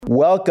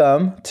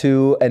Welcome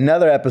to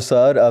another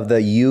episode of the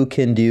You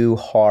Can Do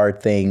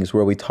Hard Things,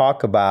 where we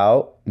talk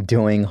about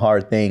doing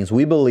hard things.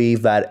 We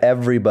believe that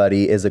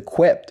everybody is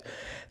equipped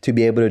to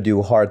be able to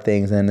do hard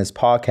things. And in this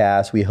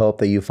podcast, we hope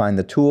that you find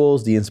the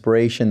tools, the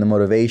inspiration, the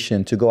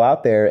motivation to go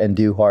out there and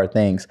do hard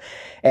things.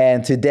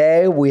 And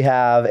today we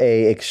have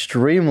a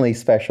extremely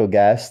special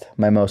guest,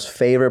 my most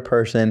favorite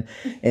person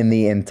in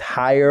the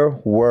entire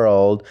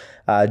world.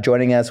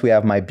 Joining us, we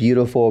have my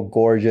beautiful,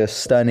 gorgeous,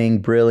 stunning,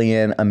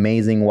 brilliant,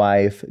 amazing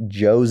wife,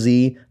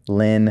 Josie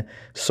Lynn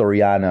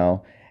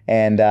Soriano.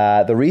 And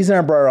the reason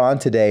I brought her on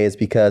today is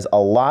because a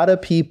lot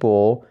of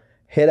people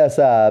hit us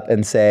up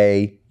and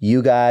say,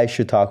 you guys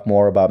should talk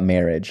more about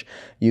marriage.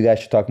 You guys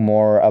should talk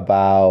more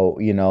about,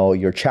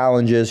 your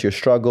challenges, your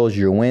struggles,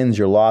 your wins,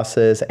 your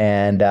losses.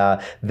 And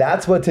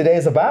that's what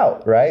today's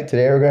about, right?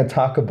 Today we're going to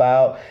talk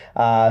about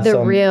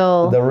the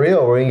real. We're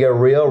going to get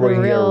real. We're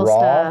going to get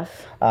raw.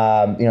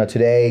 Stuff.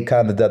 Today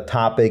kind of the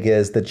topic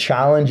is the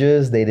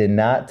challenges they did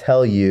not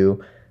tell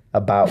you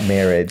about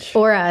marriage.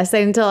 Or us. They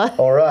didn't tell us.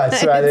 Or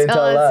us, right? They didn't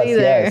tell us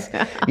either. Yes.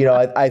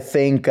 I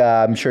think,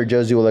 I'm sure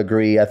Josie will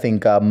agree, I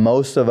think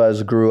most of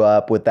us grew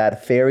up with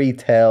that fairy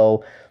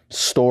tale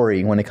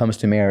story when it comes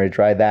to marriage,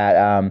 right?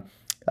 That,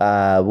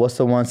 what's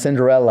the one?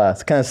 Cinderella.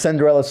 It's kind of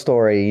Cinderella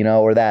story,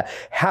 or that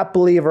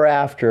happily ever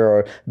after,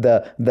 or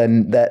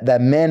that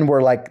men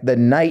were like the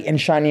knight in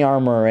shiny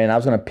armor, and I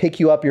was going to pick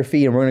you up your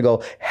feet and we're going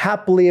to go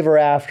happily ever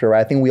after.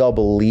 Right? I think we all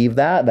believe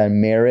that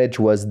marriage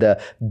was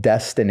the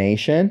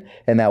destination,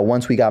 and that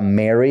once we got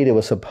married, it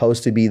was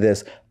supposed to be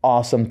this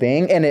awesome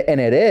thing. And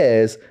it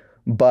is,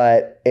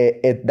 but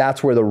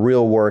that's where the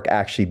real work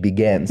actually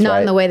begins. Not right?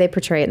 in the way they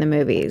portray it in the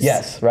movies.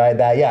 Yes, right?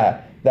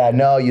 That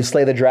no, you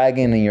slay the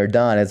dragon and you're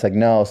done. It's like,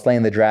 no,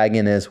 slaying the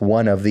dragon is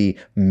one of the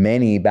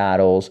many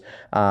battles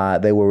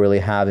they will really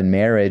have in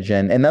marriage.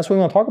 And that's what we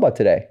want to talk about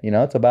today.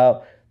 It's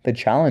about the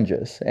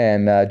challenges.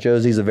 And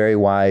Josie's a very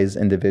wise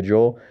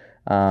individual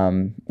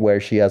where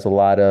she has a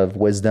lot of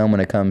wisdom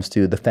when it comes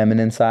to the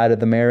feminine side of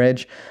the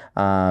marriage,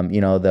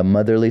 the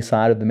motherly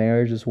side of the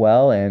marriage as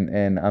well.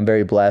 And I'm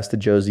very blessed that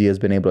Josie has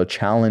been able to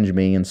challenge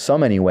me in so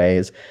many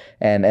ways.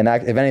 And if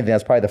anything,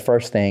 that's probably the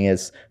first thing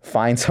is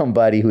find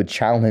somebody who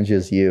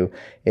challenges you.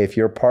 If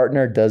your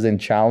partner doesn't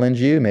challenge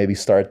you, maybe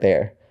start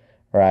there,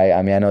 right?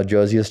 I mean, I know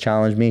Josie has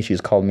challenged me.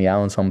 She's called me out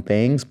on some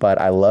things,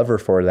 but I love her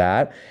for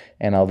that.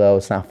 And although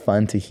it's not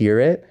fun to hear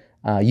it,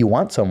 you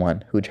want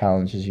someone who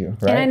challenges you,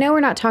 right? And I know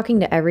we're not talking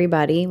to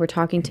everybody. We're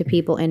talking to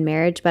people in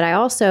marriage, but I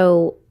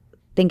also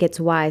think it's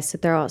wise to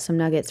throw out some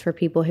nuggets for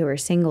people who are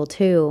single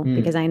too,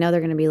 because I know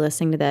they're going to be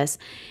listening to this.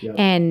 Yep.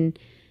 And,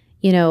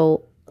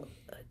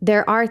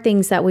 there are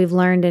things that we've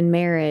learned in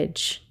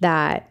marriage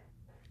that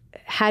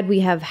had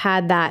we have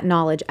had that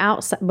knowledge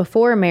outside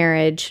before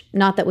marriage,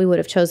 not that we would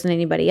have chosen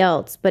anybody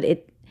else, but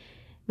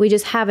we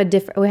just have a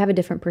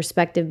different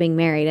perspective being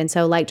married. And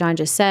so like John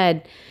just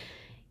said,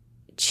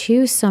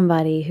 choose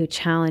somebody who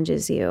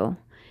challenges you.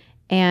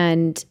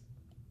 And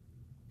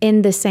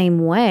in the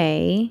same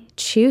way,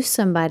 choose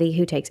somebody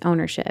who takes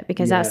ownership,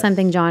 because that's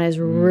something John is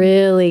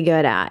really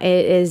good at.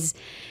 It is,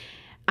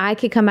 I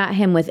could come at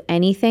him with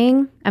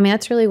anything. I mean,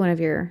 that's really one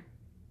of your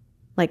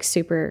like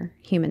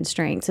superhuman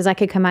strengths, is I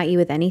could come at you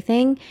with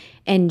anything.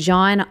 And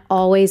John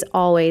always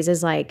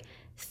is like,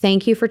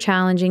 thank you for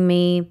challenging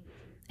me.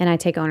 And I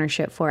take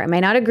ownership for it. I may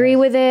not agree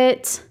with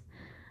it,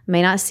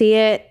 may not see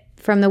it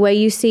from the way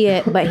you see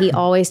it, but he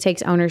always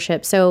takes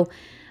ownership. So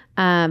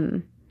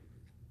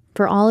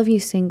for all of you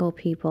single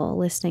people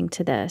listening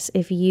to this,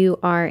 if you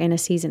are in a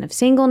season of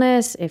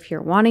singleness, if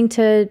you're wanting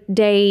to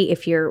date,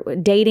 if you're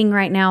dating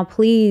right now,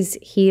 please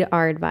heed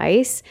our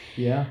advice.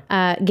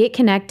 Yeah. Get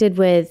connected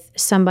with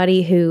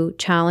somebody who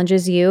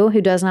challenges you, who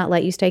does not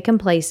let you stay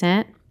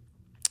complacent,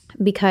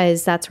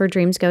 because that's where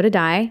dreams go to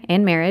die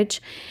in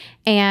marriage.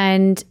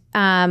 And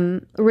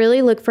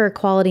really look for a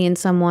quality in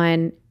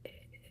someone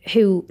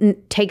who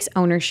takes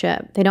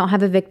ownership. They don't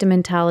have a victim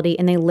mentality,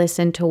 and they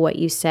listen to what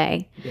you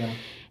say. Yeah.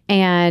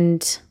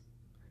 And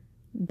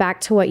back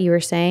to what you were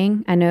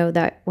saying, I know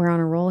that we're on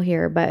a roll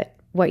here, but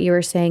what you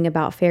were saying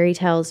about fairy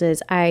tales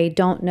is, I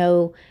don't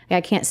know,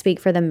 I can't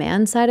speak for the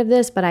man side of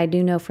this, but I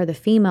do know for the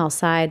female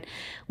side,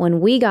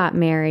 when we got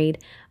married,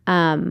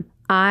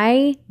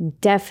 I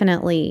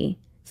definitely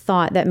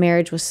thought that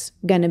marriage was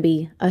going to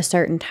be a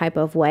certain type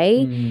of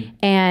way. Mm-hmm.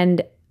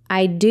 And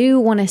I do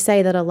want to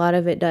say that a lot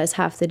of it does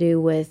have to do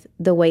with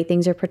the way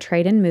things are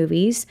portrayed in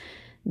movies,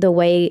 the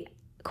way,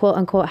 quote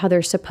unquote, how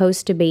they're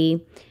supposed to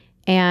be.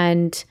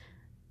 And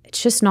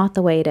it's just not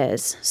the way it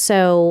is.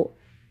 So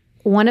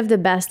one of the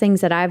best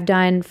things that I've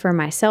done for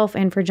myself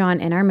and for John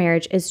in our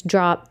marriage is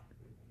drop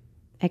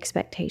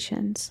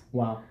expectations.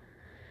 Wow.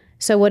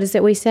 So what is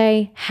it we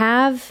say?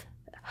 Have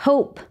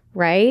hope,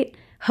 right?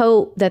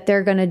 Hope that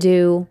they're going to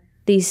do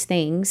these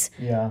things,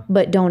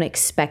 but don't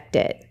expect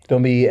it.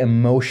 Don't be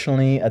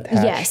emotionally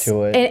attached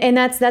to it. And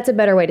that's a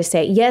better way to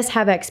say it. Yes,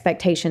 have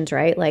expectations,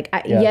 right? Like,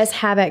 yes,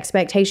 have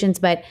expectations,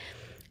 but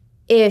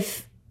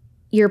if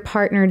your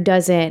partner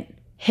doesn't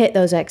hit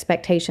those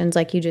expectations,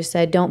 like you just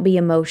said, don't be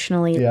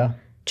emotionally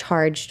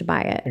charged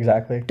by it.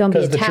 Exactly. Don't be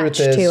attached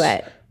to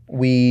it.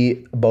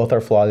 We both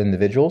are flawed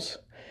individuals.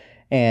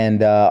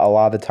 And a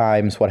lot of the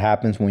times what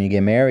happens when you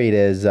get married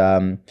is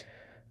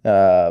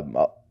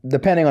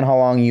depending on how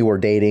long you were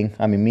dating.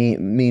 I mean, me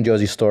and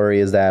Josie's story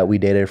is that we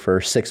dated for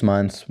 6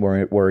 months.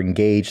 We're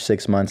engaged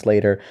 6 months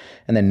later,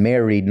 and then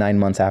married 9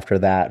 months after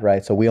that,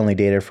 right? So we only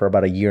dated for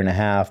about a year and a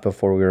half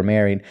before we were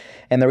married.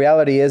 And the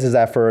reality is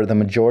that for the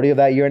majority of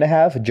that year and a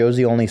half,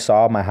 Josie only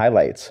saw my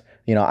highlights.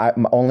 You know, I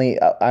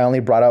only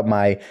brought up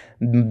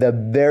the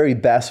very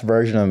best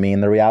version of me.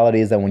 And the reality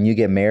is that when you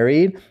get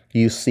married,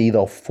 you see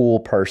the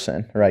full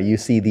person, right? You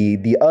see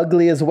the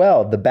ugly as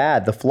well, the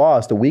bad, the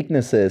flaws, the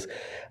weaknesses.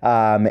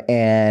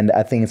 And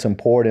I think it's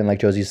important, like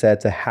Josie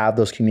said, to have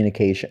those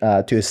communication,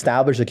 to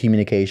establish the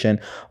communication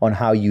on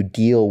how you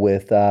deal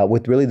with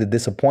really the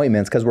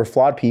disappointments, because we're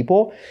flawed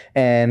people.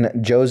 And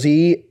there's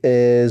going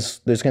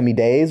to be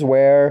days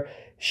where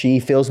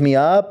she fills me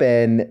up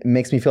and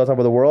makes me feel top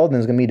of the world. And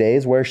there's going to be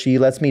days where she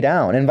lets me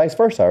down, and vice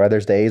versa, right?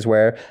 There's days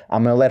where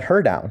I'm going to let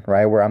her down,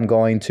 right? Where I'm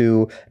going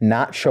to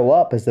not show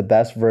up as the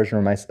best version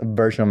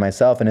of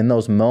myself. And in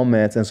those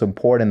moments, it's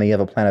important that you have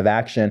a plan of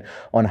action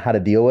on how to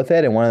deal with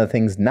it. And one of the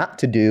things not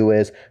to do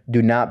is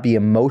do not be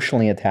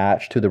emotionally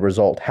attached to the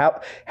result.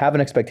 Have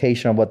an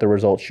expectation of what the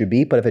result should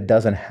be. But if it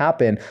doesn't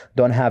happen,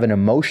 don't have an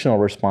emotional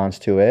response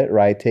to it,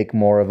 right? Take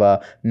more of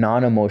a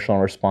non-emotional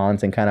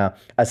response and kind of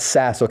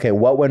assess, okay,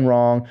 what went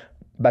wrong?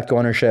 Back to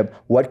ownership.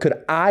 What could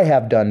I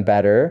have done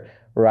better,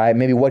 right?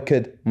 Maybe what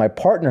could my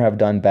partner have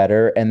done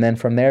better? And then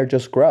from there,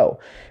 just grow.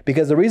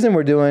 Because the reason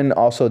we're doing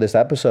also this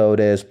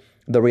episode is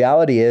the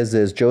reality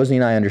is Josie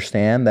and I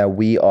understand that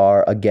we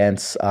are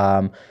against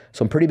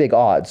some pretty big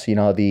odds. You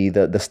know,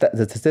 the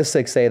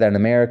statistics say that in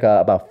America,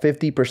 about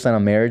 50%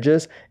 of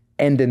marriages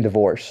end in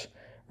divorce.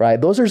 Right?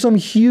 Those are some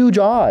huge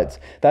odds.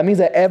 That means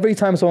that every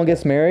time someone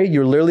gets married,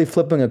 you're literally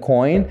flipping a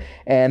coin.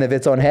 And if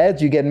it's on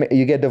heads, you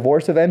get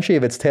divorced eventually.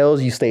 If it's tails,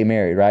 you stay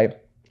married, right?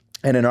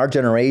 And in our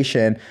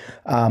generation,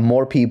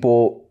 more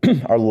people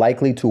are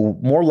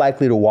more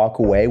likely to walk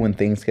away when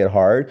things get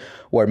hard.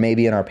 Or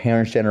maybe in our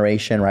parents'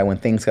 generation, right, when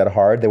things got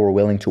hard, they were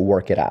willing to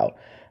work it out.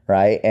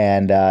 Right.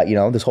 And,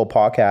 this whole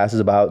podcast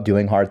is about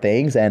doing hard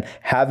things, and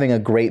having a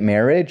great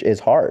marriage is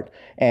hard.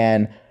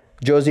 And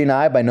Josie and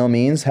I, by no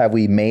means have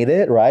we made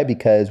it, right?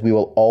 Because we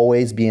will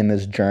always be in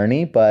this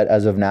journey. But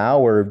as of now,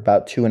 we're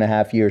about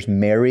 2.5 years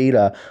married,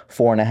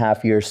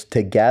 4.5 years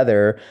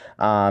together.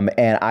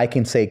 And I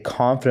can say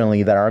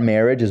confidently that our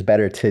marriage is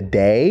better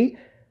today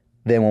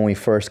than when we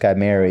first got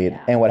married.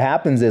 Yeah. And what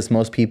happens is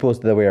most people, it's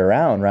the other way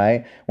around,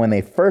 right? When they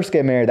first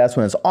get married, that's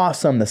when it's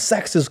awesome. The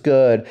sex is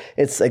good.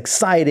 It's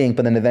exciting.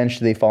 But then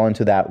eventually they fall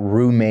into that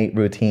roommate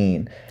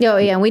routine. Oh,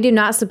 yeah. And we do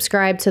not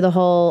subscribe to the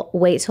whole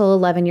wait till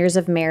 11 years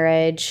of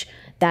marriage.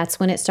 That's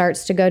when it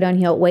starts to go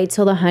downhill. Wait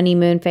till the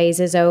honeymoon phase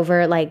is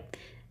over. Like,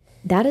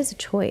 that is a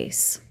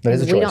choice. That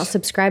is a choice. We don't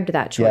subscribe to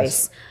that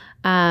choice.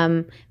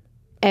 Yes.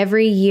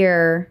 Every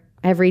year,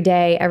 every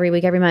day, every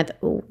week, every month.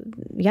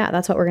 Yeah,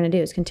 that's what we're going to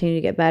do, is continue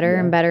to get better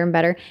and better and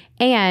better.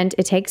 And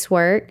it takes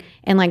work.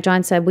 And like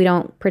John said, we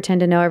don't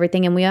pretend to know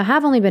everything. And we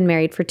have only been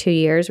married for 2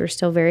 years. We're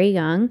still very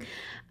young.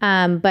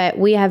 But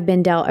we have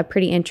been dealt a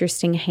pretty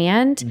interesting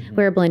hand. Mm-hmm.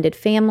 We're a blended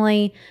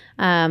family.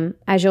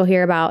 As you'll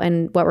hear about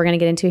and what we're going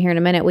to get into here in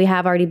a minute, we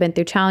have already been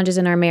through challenges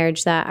in our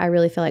marriage that I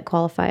really feel like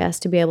qualify us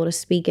to be able to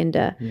speak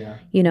into,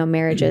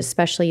 marriages,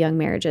 especially young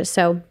marriages.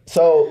 So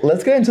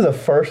let's get into the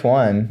first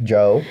one,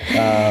 Joe.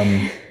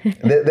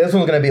 This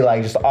one's going to be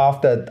like just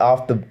off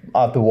the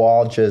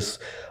wall, just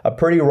a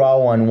pretty raw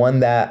one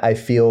that I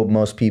feel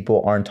most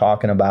people aren't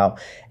talking about.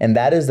 And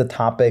that is the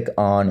topic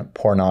on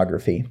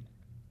pornography.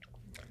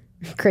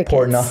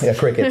 Crickets.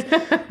 Crickets.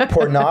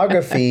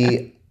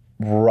 Pornography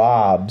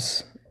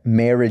robs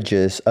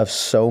marriages of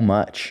so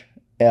much.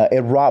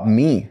 It robbed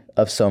me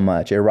of so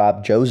much. It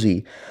robbed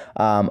Josie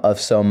of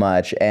so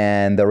much.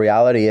 And the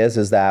reality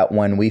is that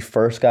when we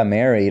first got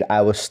married,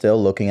 I was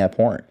still looking at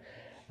porn,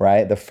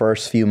 right? The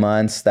first few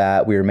months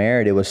that we were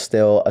married, it was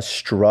still a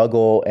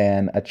struggle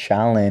and a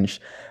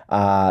challenge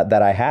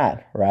that I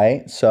had,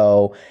 right?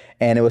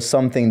 And it was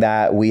something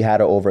that we had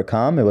to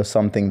overcome. It was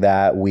something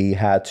that we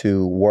had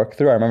to work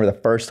through. I remember the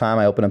first time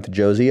I opened up to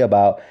Josie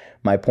about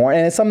my porn,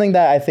 and it's something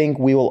that I think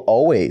we will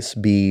always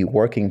be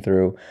working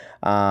through.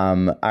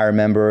 I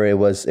remember it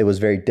was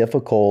very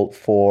difficult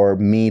for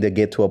me to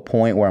get to a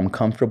point where I'm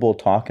comfortable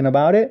talking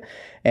about it,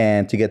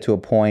 and to get to a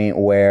point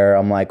where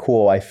I'm like,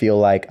 cool, I feel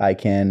like I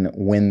can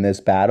win this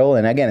battle.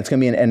 And again, it's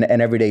going to be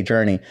an everyday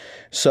journey.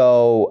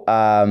 So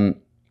I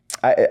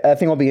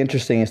think what'll be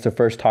interesting is to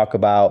first talk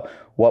about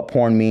what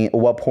porn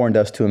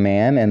does to a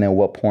man, and then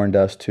what porn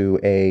does to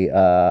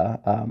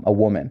a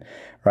woman,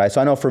 right?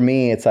 So I know for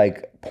me, it's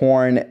like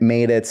porn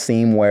made it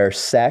seem where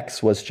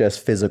sex was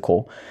just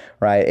physical,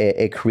 right?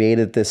 It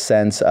created this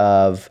sense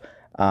of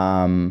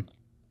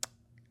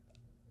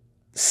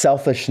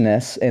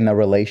selfishness in a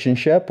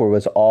relationship where it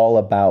was all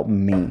about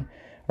me,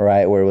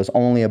 right? Where it was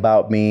only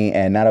about me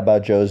and not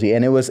about Josie.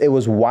 And it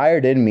was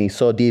wired in me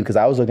so deep because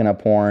I was looking at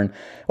porn,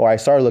 or I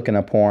started looking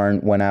at porn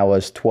when I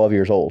was 12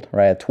 years old,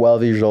 right? At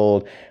 12 years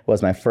old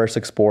was my first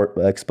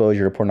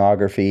exposure to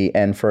pornography.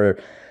 And for,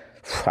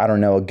 I don't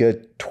know, a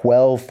good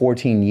 12,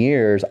 14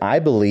 years, I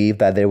believed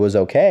that it was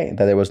okay,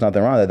 that there was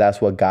nothing wrong, that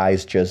that's what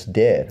guys just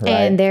did, right?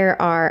 And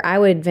I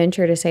would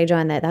venture to say,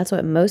 John, that that's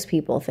what most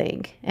people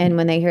think. And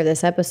when they hear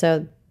this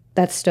episode,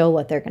 that's still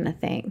what they're going to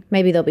think.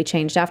 Maybe they'll be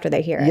changed after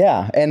they hear it.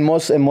 Yeah, and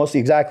most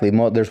exactly.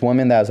 There's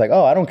women that's like,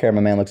 oh, I don't care if my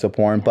man looks at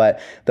porn,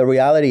 but the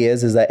reality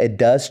is that it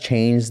does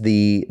change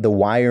the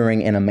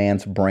wiring in a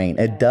man's brain.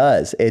 It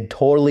does. It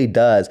totally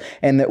does.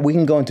 And that we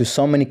can go into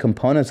so many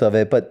components of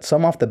it, but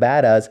some off the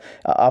bat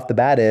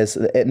is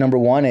number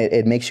one,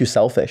 it makes you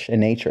selfish in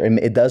nature.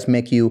 It does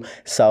make you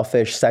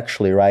selfish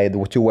sexually, right?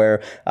 To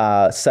where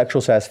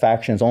sexual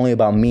satisfaction is only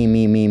about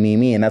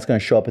me, and that's going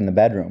to show up in the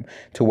bedroom.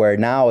 To where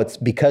now it's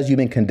because you've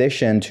been conditioned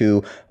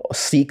to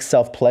seek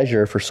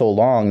self-pleasure for so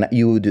long that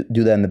you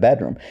do that in the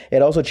bedroom.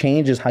 It also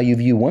changes how you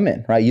view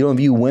women, right? You don't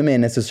view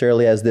women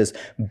necessarily as this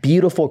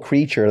beautiful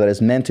creature that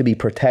is meant to be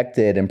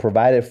protected and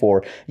provided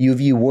for. You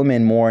view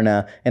women more in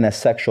a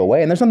sexual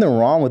way. And there's nothing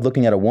wrong with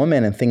looking at a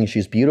woman and thinking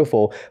she's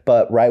beautiful,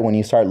 but right when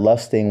you start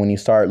lusting, when you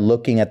start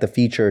looking at the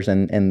features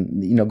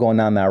and going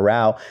down that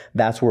route,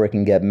 that's where it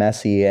can get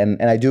messy.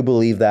 And I do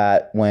believe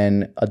that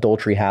when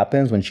adultery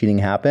happens, when cheating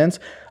happens,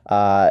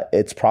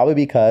 it's probably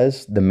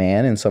because the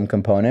man in some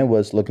component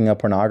was looking at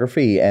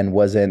pornography and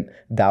wasn't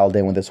dialed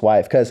in with his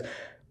wife. Because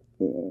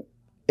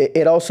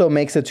it also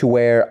makes it to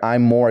where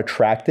I'm more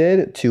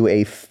attracted to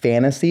a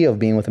fantasy of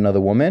being with another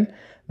woman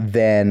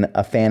than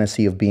a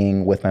fantasy of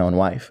being with my own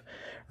wife,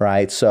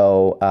 right?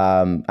 So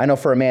I know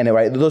for a man,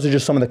 right, those are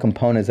just some of the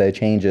components that it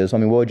changes. I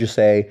mean, what would you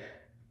say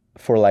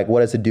for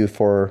what does it do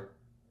for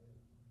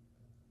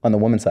on the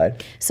woman's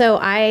side? So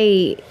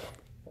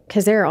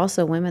because there are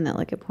also women that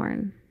look at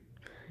porn.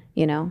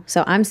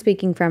 So I'm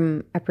speaking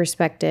from a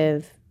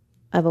perspective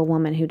of a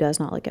woman who does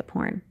not look at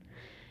porn.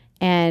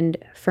 And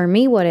for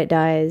me, what it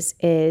does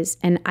is,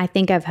 and I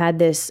think I've had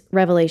this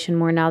revelation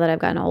more now that I've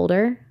gotten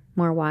older,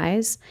 more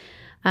wise.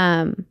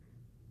 I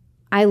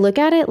look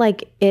at it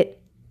like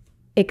it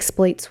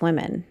exploits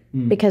women.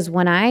 Because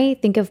when I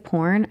think of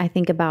porn, I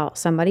think about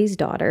somebody's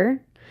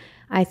daughter.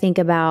 I think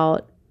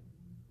about,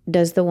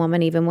 does the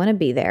woman even want to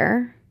be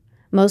there?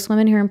 Most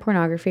women who are in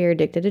pornography are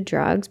addicted to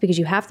drugs because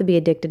you have to be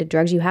addicted to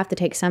drugs. You have to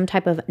take some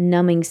type of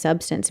numbing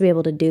substance to be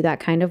able to do that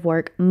kind of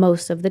work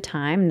most of the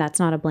time. That's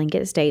not a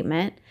blanket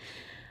statement.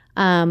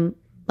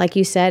 Like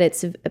you said,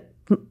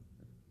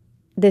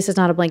 this is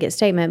not a blanket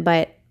statement,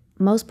 but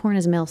most porn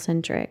is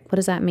male-centric. What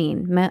does that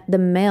mean? The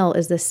male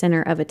is the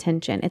center of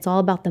attention. It's all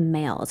about the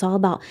male. It's all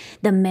about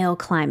the male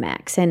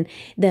climax. And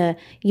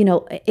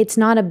it's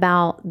not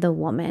about the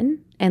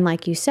woman. And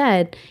like you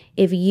said,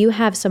 if you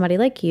have somebody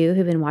like you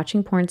who've been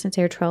watching porn since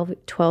they're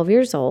 12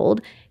 years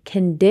old,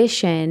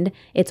 conditioned,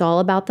 it's all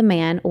about the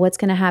man, what's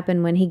going to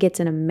happen when he gets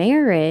in a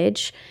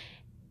marriage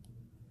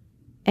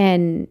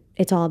and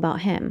it's all about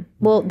him?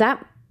 Well,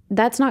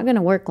 that's not going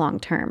to work long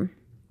term.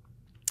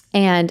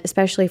 And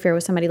especially if you're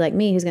with somebody like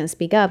me who's going to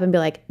speak up and be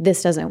like,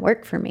 this doesn't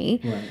work for me.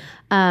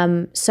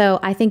 Right. So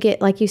I think it,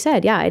 like you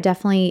said, yeah, it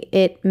definitely,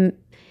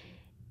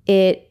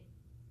 it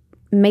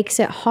makes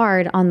it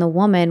hard on the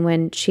woman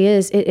when she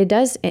is, it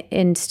does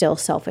instill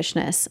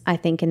selfishness, I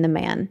think, in the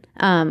man.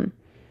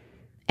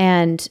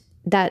 And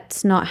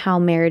that's not how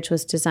marriage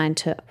was designed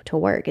to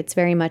work. It's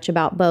very much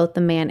about both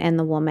the man and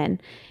the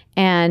woman.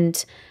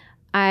 And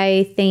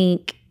I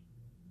think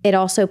it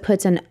also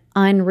puts an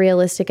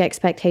unrealistic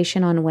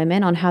expectation on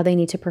women on how they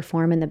need to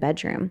perform in the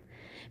bedroom.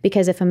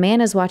 Because if a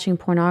man is watching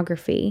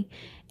pornography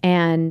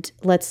and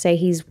let's say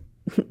he's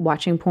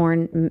watching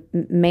porn,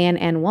 man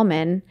and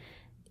woman,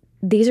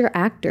 these are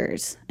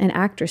actors and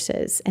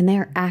actresses and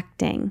they're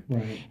acting.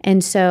 Right.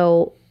 And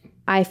so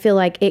I feel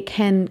like it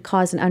can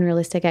cause an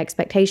unrealistic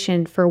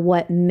expectation for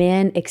what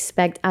men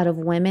expect out of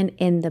women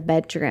in the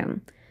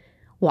bedroom.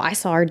 Well, I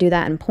saw her do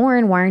that in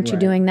porn. Why aren't you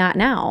doing that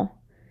now?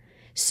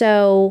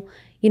 So,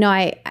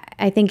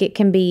 I think it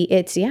can be,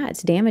 it's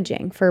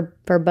damaging for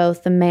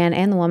both the man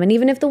and the woman.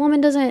 Even if the woman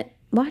doesn't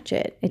watch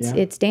it,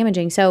 it's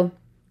damaging. So,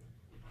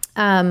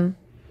 and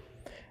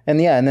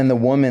then the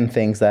woman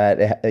thinks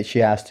that she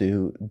has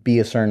to be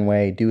a certain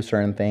way, do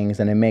certain things,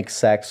 and it makes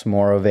sex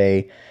more of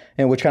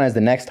which kind of is the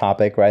next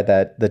topic, right?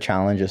 That the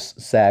challenge is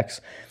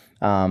sex.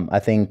 I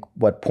think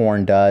what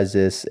porn does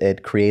is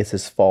it creates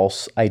this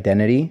false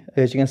identity,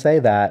 as you can say,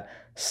 that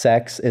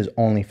sex is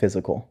only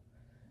physical,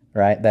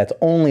 right? That's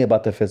only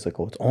about the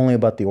physical. It's only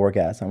about the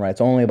orgasm, right?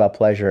 It's only about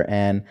pleasure.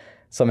 And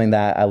something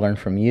that I learned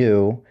from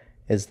you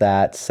is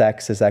that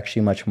sex is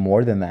actually much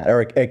more than that,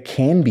 or it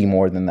can be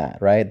more than that,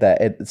 right?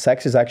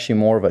 Sex is actually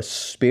more of a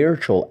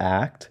spiritual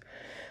act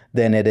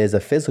than it is a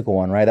physical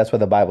one, right? That's what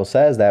the Bible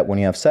says, that when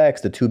you have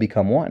sex, the two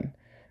become one,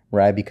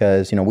 right?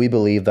 Because, we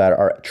believe that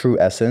our true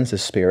essence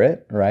is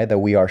spirit, right? That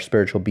we are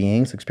spiritual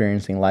beings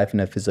experiencing life in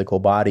a physical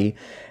body,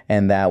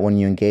 and that when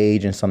you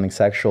engage in something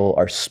sexual,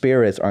 our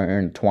spirits are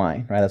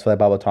intertwined, right? That's why the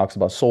Bible talks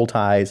about soul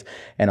ties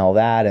and all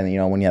that. And,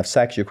 when you have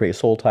sex, you create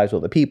soul ties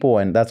with the people,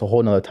 and that's a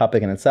whole nother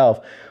topic in itself.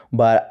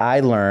 But I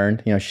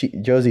learned,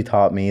 Josie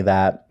taught me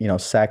that,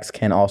 sex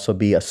can also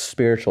be a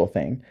spiritual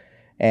thing.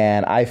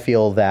 And I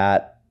feel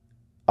that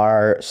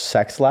our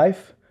sex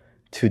life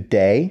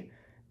today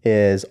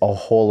is a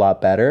whole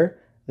lot better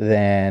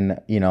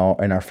than, in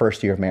our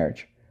first year of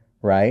marriage,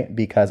 right?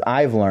 Because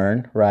I've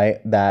learned, right,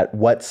 that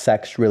what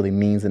sex really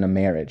means in a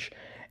marriage.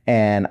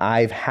 And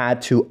I've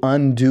had to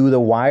undo the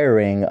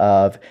wiring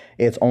of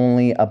it's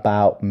only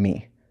about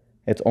me.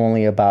 It's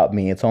only about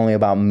me. It's only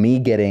about me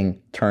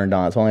getting turned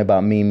on. It's only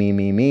about me.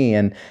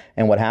 And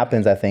what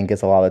happens, I think,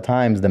 is a lot of the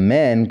times the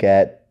men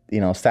get,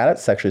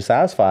 sexually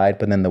satisfied,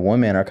 but then the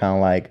women are kind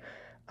of like,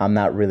 I'm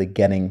not really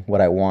getting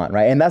what I want,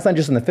 right? And that's not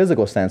just in the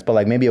physical sense, but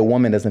like maybe a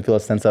woman doesn't feel a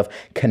sense of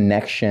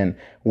connection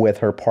with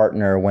her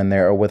partner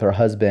or with her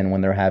husband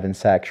when they're having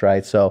sex,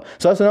 right? So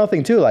that's another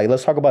thing too. Like,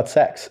 let's talk about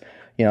sex.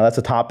 That's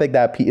a topic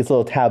that it's a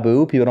little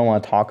taboo. People don't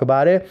want to talk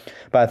about it.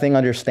 But I think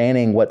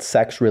understanding what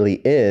sex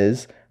really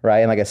is, right?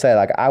 And like I said,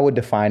 like I would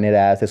define it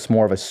as it's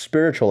more of a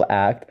spiritual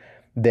act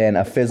than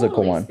a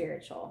physical one.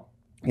 Spiritual.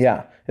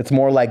 Yeah. It's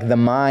more like the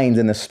mind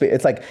and the spirit.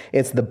 It's like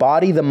it's the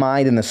body, the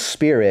mind, and the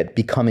spirit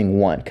becoming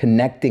one,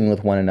 connecting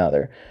with one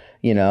another,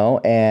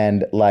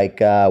 And like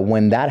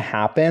when that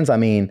happens, I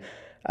mean,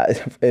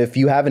 if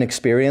you haven't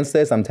experienced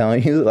this, I'm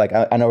telling you, like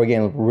I know we're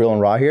getting real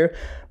and raw here,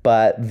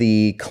 but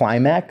the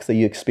climax that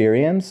you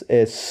experience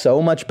is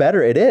so much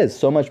better. It is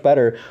so much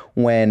better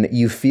when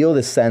you feel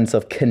this sense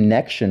of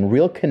connection,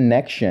 real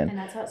connection. And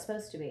that's how it's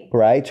supposed to be.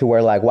 Right? To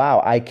where like,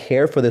 wow, I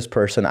care for this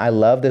person. I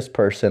love this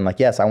person. Like,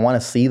 yes, I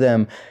want to see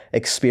them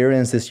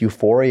experience this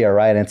euphoria,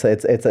 right? And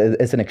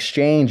it's an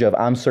exchange of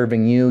I'm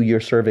serving you, you're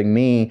serving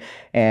me.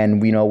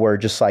 And, we're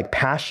just like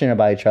passionate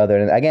about each other.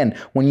 And again,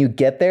 when you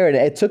get there, and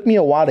it took me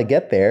a while to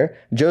get there,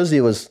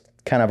 Josie was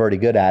kind of already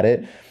good at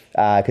it.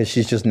 Because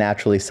she's just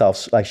naturally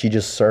she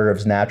just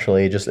serves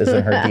naturally, it just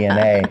isn't her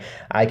DNA.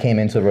 I came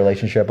into the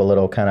relationship a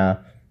little kind of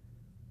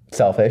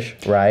selfish,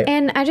 right?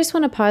 And I just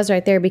want to pause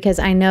right there because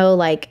I know,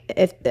 like,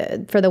 if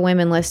for the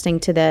women listening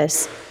to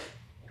this,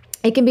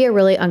 it can be a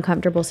really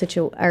uncomfortable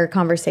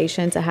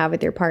conversation to have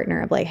with your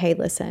partner of like, hey,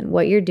 listen,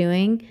 what you're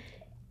doing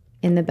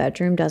in the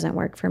bedroom doesn't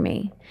work for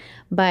me.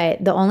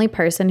 But the only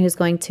person who's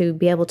going to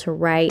be able to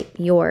write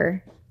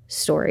your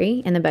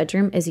story in the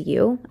bedroom is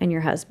you and your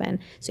husband.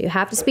 So you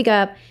have to speak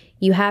up.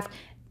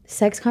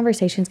 Sex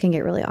conversations can get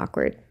really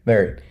awkward.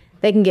 Very.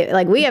 They can get,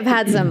 like, we have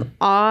had some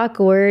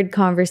awkward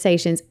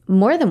conversations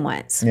more than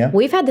once. Yeah.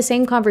 We've had the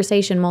same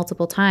conversation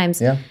multiple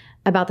times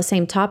about the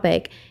same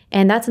topic.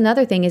 And that's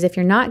another thing is if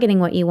you're not getting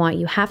what you want,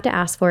 you have to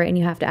ask for it, and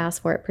you have to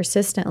ask for it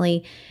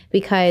persistently,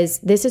 because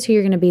this is who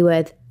you're going to be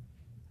with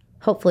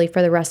hopefully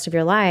for the rest of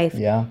your life.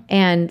 Yeah.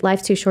 And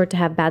life's too short to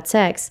have bad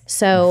sex.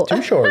 So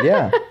too short,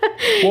 yeah.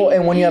 Well,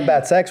 and when you have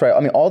bad sex, right? I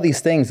mean, all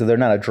these things, if they're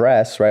not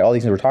addressed, right? All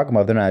these things we're talking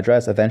about, if they're not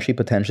addressed, eventually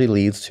potentially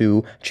leads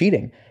to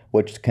cheating,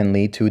 which can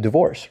lead to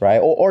divorce, right?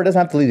 Or it doesn't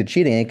have to lead to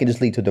cheating. It can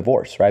just lead to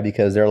divorce, right?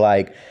 Because they're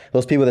like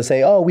those people that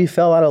say, oh, we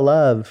fell out of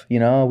love,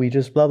 we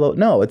just blah, blah.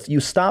 No, it's you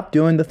stop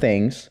doing the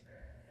things,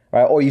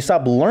 right? Or you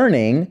stop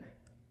learning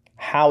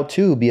how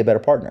to be a better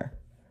partner.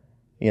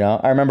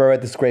 I remember I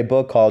read this great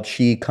book called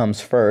She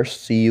Comes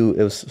First, it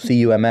was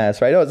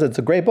C-U-M-S, right? It's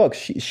a great book,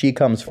 She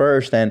Comes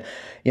First. And,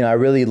 I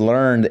really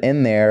learned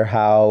in there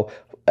how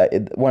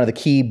one of the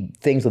key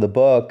things of the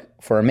book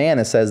for a man,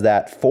 it says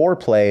that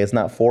foreplay is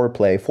not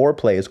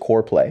foreplay is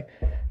core play,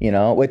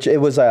 which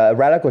it was a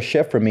radical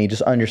shift for me,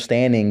 just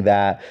understanding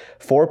that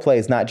foreplay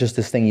is not just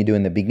this thing you do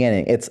in the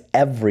beginning, it's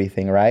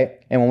everything, right?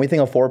 And when we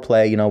think of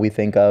foreplay, we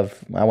think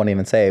of, I won't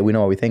even say it, we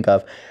know what we think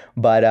of,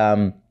 but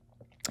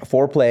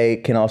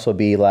foreplay can also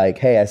be like,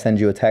 hey, I send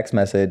you a text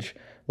message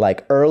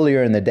like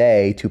earlier in the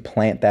day to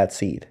plant that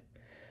seed,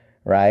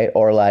 right?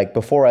 Or like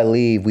before I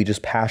leave, we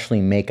just passionately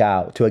make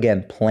out to,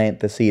 again, plant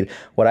the seed.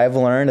 What I've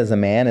learned as a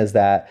man is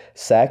that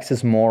sex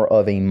is more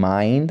of a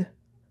mind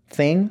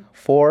thing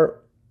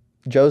for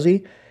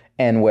Josie,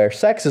 and where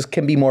sex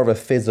can be more of a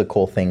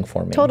physical thing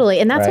for me. Totally.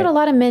 And that's right? what a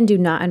lot of men do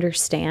not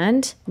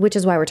understand, which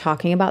is why we're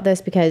talking about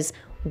this, because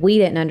we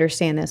didn't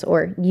understand this,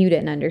 or you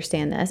didn't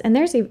understand this. And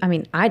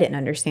I didn't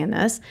understand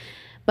this,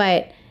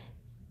 but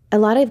a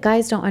lot of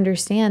guys don't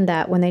understand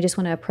that when they just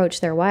want to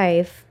approach their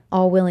wife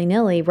all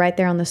willy-nilly right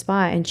there on the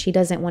spot, and she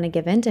doesn't want to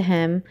give in to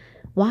him,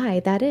 why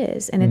that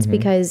is. And it's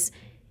because,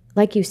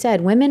 like you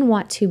said, women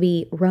want to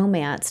be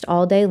romanced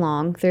all day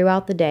long,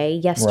 throughout the day,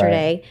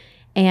 yesterday,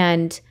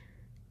 and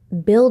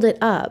build it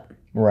up.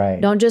 Right.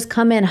 Don't just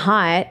come in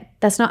hot.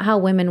 That's not how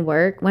women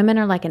work. Women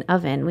are like an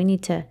oven. We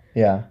need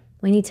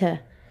to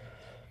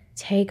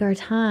take our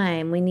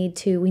time. We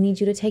need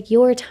you to take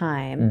your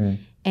time.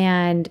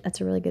 And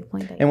that's a really good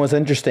point. And what's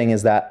interesting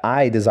is that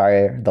I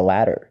desire the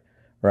latter,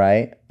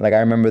 right? Like I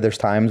remember there's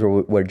times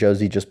where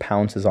Josie just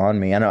pounces on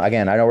me. I know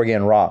we're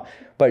getting raw,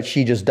 but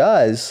she just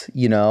does,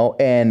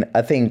 and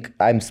I think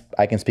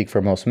I can speak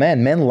for most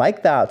men. Men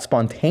like that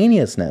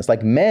spontaneousness.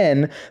 Like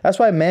men, that's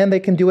why men, they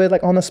can do it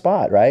like on the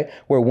spot, right?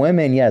 Where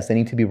women, yes, they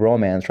need to be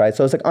romance, right?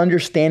 So it's like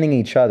understanding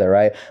each other,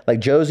 right? Like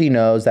Josie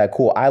knows that,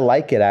 cool, I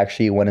like it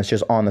actually when it's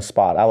just on the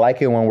spot. I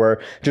like it when we're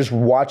just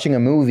watching a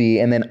movie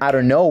and then out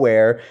of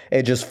nowhere,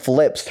 it just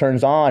flips,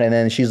 turns on, and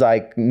then she's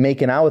like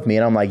making out with me.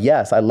 And I'm like,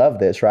 yes, I love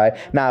this, right?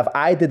 Now, if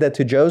I did that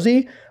to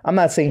Josie, I'm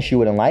not saying she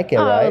wouldn't like it,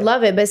 right? I would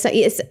love it, but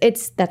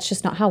it's that's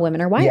just not how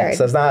women are wired. Yes,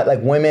 it's not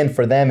like women,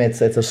 for them,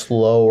 it's a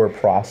slower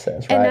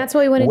process, right? And that's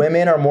why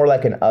women are more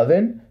like an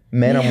oven,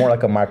 men are more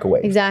like a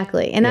microwave.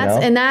 Exactly. And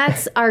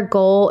that's our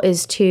goal,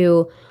 is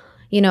to,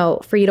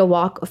 for you to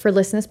listen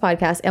to this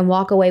podcast and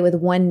walk away with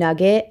one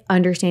nugget,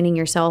 understanding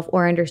yourself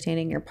or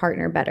understanding your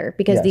partner better.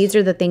 Because these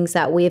are the things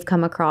that we've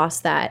come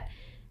across that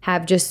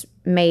have just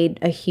made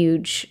a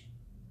huge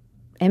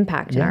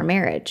impact in our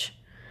marriage.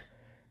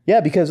 Yeah,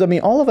 because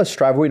all of us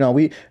strive. We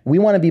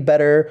want to be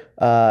better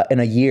in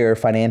a year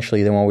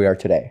financially than what we are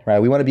today, right?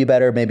 We want to be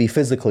better maybe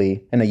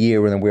physically in a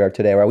year than we are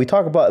today, right? We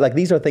talk about, like,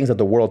 these are things that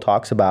the world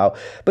talks about,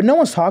 but no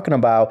one's talking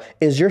about,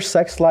 is your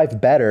sex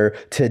life better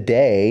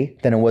today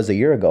than it was a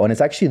year ago? And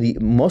it's actually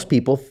most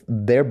people,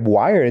 they're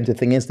wired into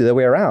thinking it's the other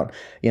way around.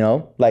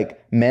 Like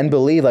men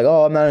believe like,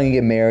 oh, I'm not going to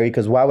get married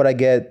because why would I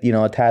get,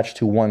 attached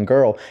to one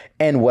girl?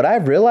 And what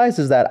I've realized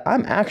is that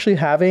I'm actually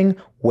having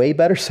way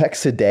better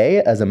sex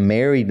today as a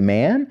married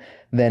man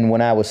than when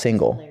I was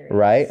single,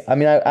 right?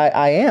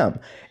 I am.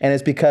 And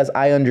it's because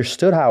I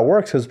understood how it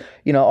works. Because,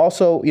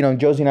 also,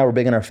 Josie and I were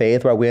big in our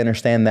faith, where we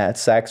understand that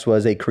sex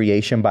was a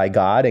creation by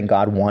God, and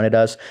God wanted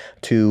us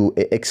to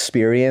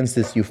experience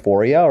this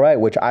euphoria,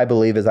 right? Which I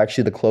believe is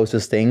actually the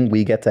closest thing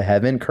we get to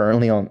heaven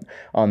currently on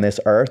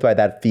this earth, right?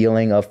 That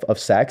feeling of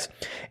sex.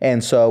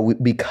 And so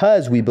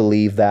because we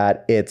believe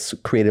that it's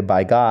created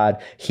by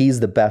God, he's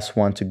the best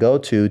one to go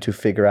to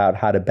figure out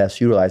how to best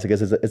utilize it,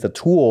 because it's a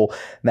tool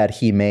that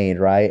he made,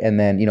 right?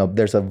 And then,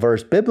 there's a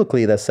verse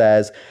biblically that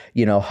says,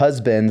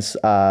 husbands,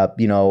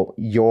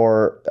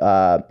 your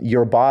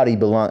body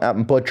belongs,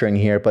 I'm butchering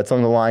here, but it's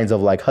along the lines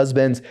of like,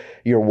 husbands,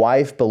 your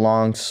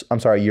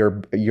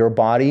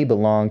body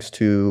belongs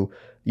to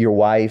your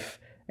wife,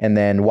 and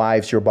then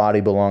wives, your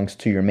body belongs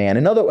to your man.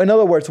 In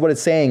other words, what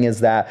it's saying is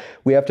that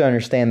we have to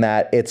understand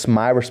that it's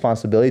my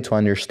responsibility to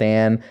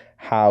understand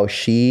how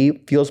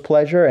she feels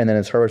pleasure, and then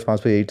it's her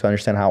responsibility to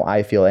understand how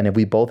I feel. And if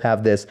we both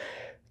have this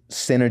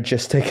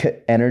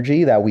synergistic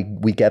energy that we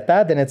get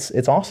that, then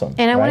it's awesome.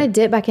 And I want to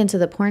dip back into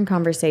the porn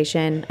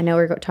conversation. I know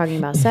we're talking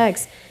about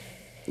sex.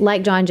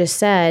 Like John just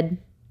said,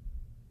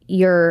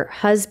 your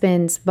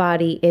husband's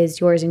body is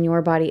yours and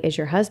your body is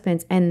your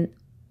husband's. And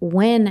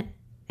when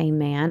a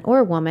man or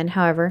a woman,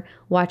 however,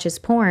 watches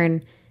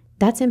porn,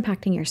 that's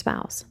impacting your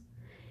spouse.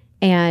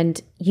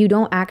 And you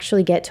don't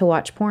actually get to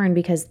watch porn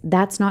because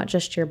that's not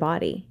just your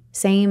body.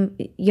 Same,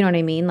 you know what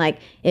I mean? Like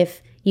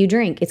if you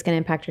drink, it's going to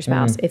impact your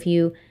spouse. If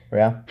you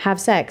have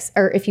sex,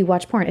 or if you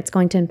watch porn, it's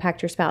going to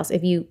impact your spouse.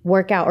 If you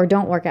work out or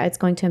don't work out, it's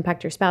going to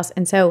impact your spouse.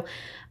 And so,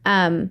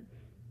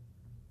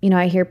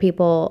 I hear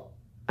people,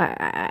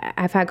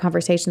 I've had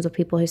conversations with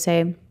people who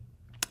say,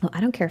 well,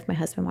 I don't care if my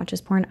husband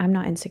watches porn. I'm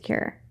not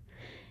insecure.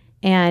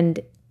 And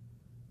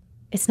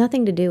it's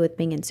nothing to do with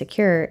being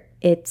insecure.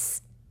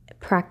 It's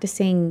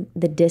practicing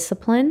the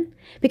discipline,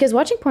 because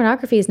watching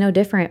pornography is no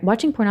different.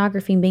 Watching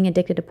pornography and being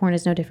addicted to porn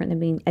is no different than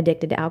being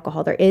addicted to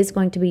alcohol. There is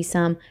going to be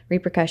some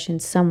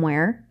repercussions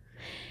somewhere.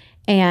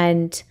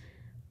 And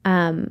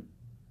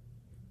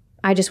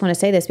I just want to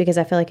say this because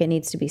I feel like it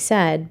needs to be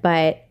said,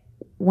 but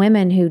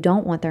women who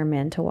don't want their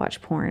men to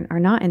watch porn are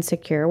not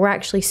insecure. We're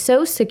actually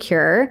so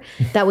secure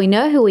that we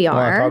know who we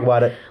are. Talk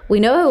about it. We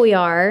know who we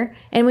are,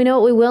 and we know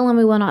what we will and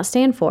we will not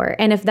stand for.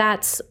 And if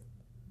that's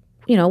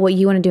what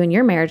you want to do in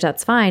your marriage,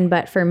 that's fine.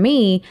 But for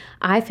me,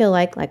 I feel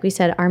like we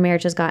said, our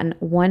marriage has gotten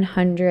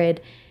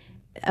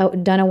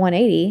done a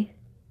 180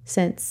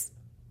 since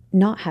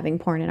not having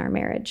porn in our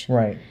marriage.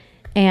 Right.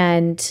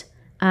 And,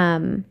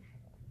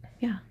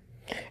 yeah.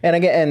 And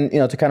again,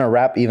 to kind of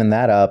wrap even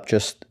that up,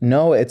 just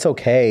know it's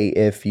okay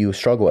if you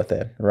struggle with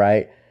it,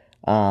 right?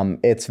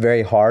 It's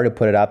very hard to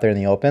put it out there in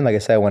the open. Like I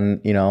said, when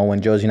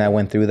Josie and I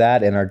went through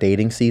that in our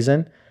dating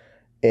season,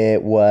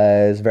 it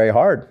was very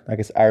hard.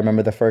 I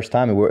remember the first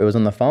time it was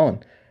on the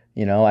phone.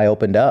 I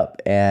opened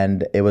up,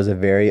 and it was a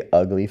very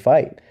ugly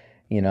fight.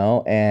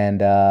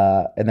 And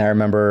I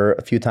remember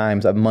a few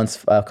times,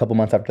 a couple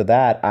months after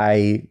that,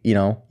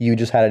 you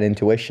just had an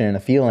intuition and a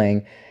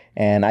feeling,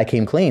 and I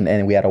came clean,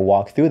 and we had to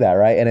walk through that,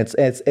 right? And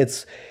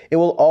it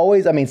will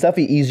always. It's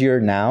definitely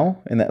easier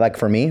now, and like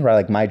for me, right?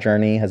 Like my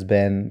journey has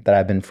been that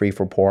I've been free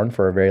for porn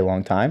for a very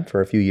long time, for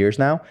a few years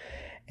now.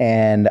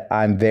 And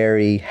I'm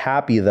very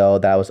happy, though,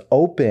 that I was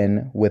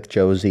open with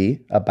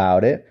Josie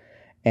about it,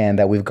 and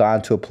that we've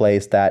gone to a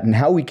place that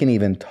now we can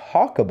even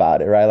talk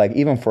about it, right? Like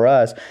even for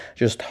us,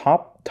 just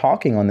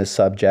talking on this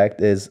subject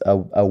is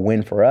a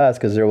win for us,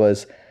 because there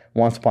was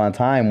once upon a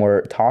time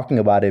where talking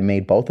about it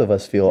made both of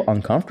us feel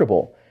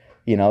uncomfortable,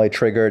 You know, it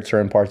triggered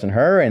certain parts in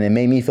her, and it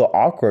made me feel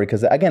awkward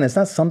because, again, it's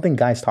not something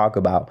guys talk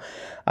about,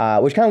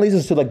 which kind of leads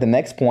us to like the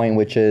next point,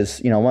 which is,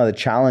 you know, one of the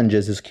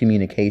challenges is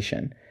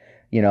communication.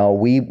 You know,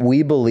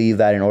 we believe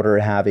that in order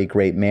to have a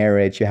great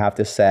marriage, you have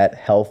to set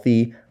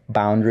healthy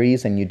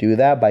boundaries, and you do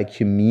that by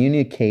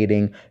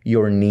communicating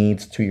your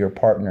needs to your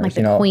partners. Like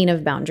the queen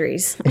of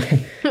boundaries.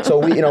 So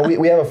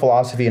we have a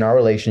philosophy in our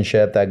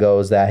relationship that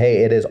goes that, hey,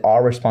 it is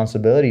our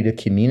responsibility to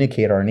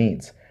communicate our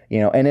needs. You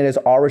know, and it is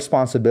our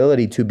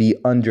responsibility to be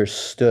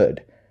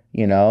understood,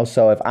 you know?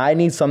 So if I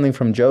need something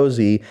from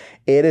Josie,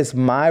 it is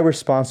my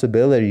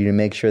responsibility to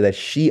make sure that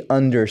she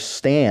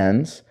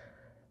understands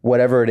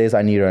whatever it is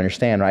I need her to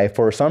understand, right? If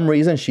for some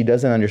reason she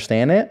doesn't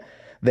understand it,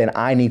 then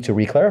I need to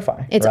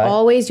re-clarify. It's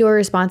always your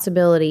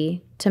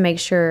responsibility to make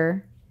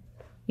sure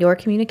your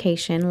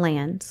communication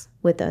lands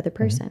with the other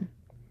person.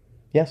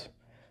 Mm-hmm. Yes.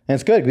 And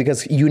it's good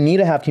because you need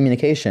to have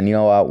communication. You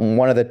know,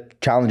 one of the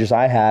challenges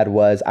I had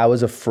was I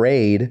was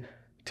afraid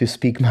to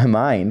speak my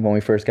mind when we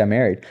first got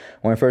married.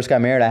 When we first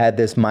got married, I had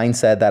this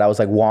mindset that I was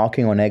like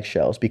walking on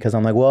eggshells because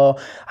I'm like, well,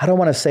 I don't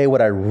want to say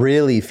what I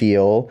really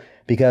feel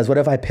because what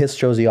if I piss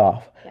Josie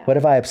off? Yeah. What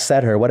if I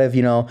upset her? What if,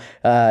 you know,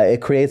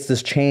 it creates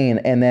this chain?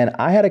 And then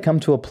I had to come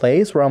to a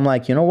place where I'm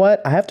like, you know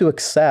what? I have to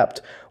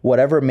accept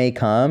whatever may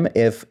come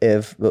if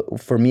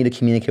for me to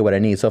communicate what I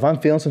need. So if I'm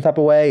feeling some type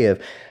of way,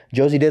 if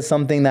Josie did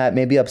something that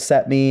maybe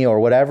upset me or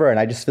whatever, and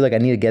I just feel like I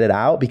need to get it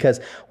out, because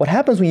what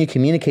happens when you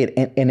communicate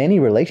in any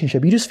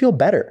relationship, you just feel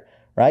better,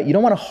 right? You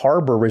don't want to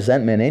harbor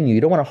resentment in you.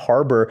 You don't want to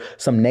harbor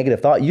some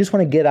negative thought. You just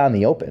want to get out in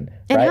the open.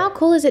 And right? How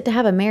cool is it to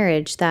have a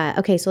marriage that,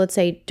 okay, so let's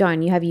say,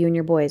 John, you have you and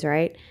your boys,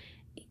 right?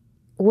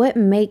 What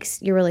makes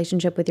your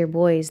relationship with your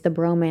boys, the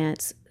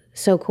bromance,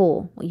 so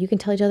cool? Well, you can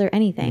tell each other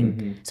anything.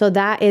 Mm-hmm. So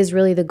that is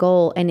really the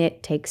goal. And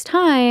it takes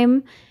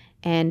time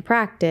and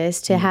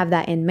practice to have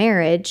that in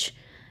marriage,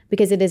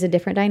 because it is a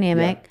different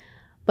dynamic. Yeah.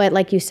 But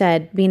like you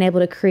said, being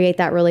able to create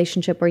that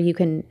relationship where you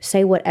can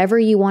say whatever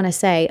you want to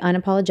say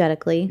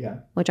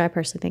unapologetically, which I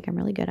personally think I'm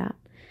really good at.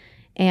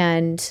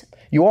 And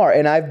you are.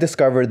 And I've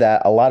discovered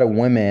that a lot of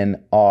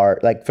women are,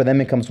 like, for them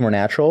it comes more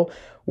natural.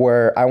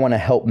 Where I want to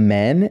help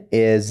men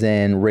is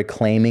in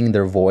reclaiming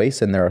their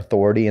voice and their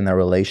authority in their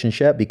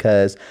relationship,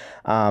 because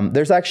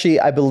there's actually,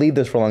 I believe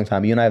this for a long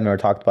time. You and I have never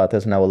talked about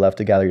this, and I would love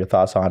to gather your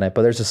thoughts on it.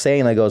 But there's a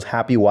saying that goes,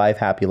 happy wife,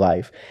 happy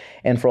life.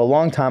 And for a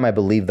long time, I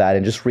believed that.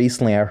 And just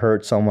recently, I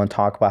heard someone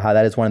talk about how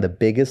that is one of the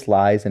biggest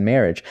lies in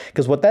marriage.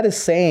 Because what that is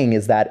saying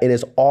is that it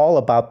is all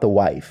about the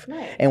wife.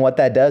 Right. And what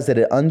that does is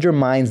it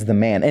undermines the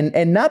man.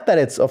 And not that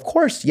it's, of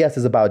course, yes,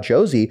 it's about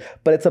Josie,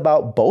 but it's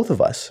about both of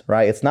us,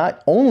 right? It's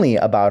not only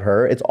about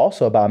her, it's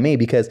also about me.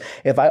 Because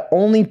if I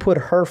only put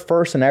her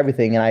first in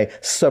everything and I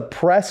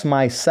suppress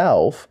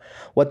myself,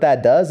 what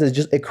that does is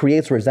just, it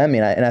creates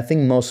resentment. And I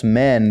think most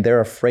men, they're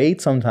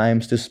afraid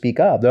sometimes to speak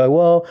up. They're like,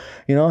 well,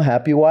 you know,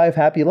 happy wife,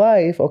 happy life.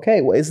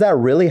 Okay, well, is that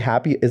really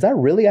happy? Is that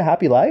really a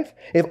happy life?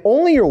 If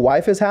only your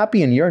wife is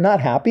happy and you're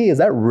not happy, is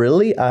that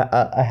really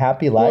a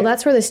happy life? Well,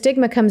 that's where the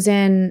stigma comes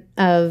in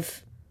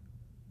of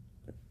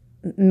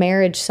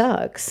marriage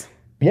sucks.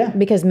 Yeah.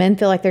 Because men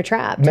feel like they're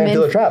trapped. Men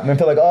feel trapped. Men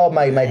feel like, oh,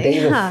 my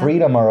days of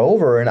freedom are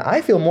over. And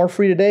I feel more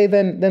free today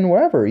than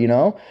wherever, you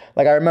know?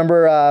 Like I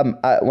remember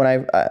when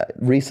I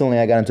recently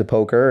I got into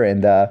poker,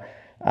 and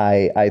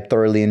I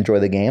thoroughly enjoy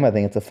the game. I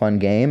think it's a fun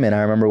game. And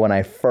I remember when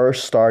I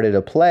first started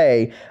to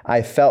play,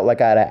 I felt like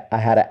I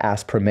had to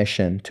ask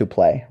permission to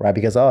play, right?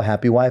 Because, oh,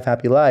 happy wife,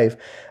 happy life.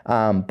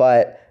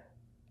 But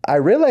I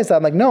realized that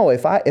I'm like, no,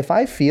 if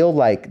I feel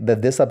like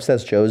that this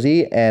upsets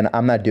Josie and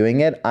I'm not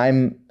doing it,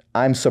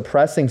 I'm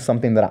suppressing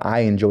something that I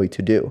enjoy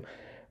to do,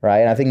 right?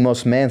 And I think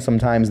most men,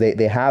 sometimes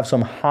they have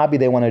some hobby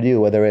they want to do,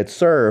 whether it's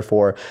surf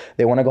or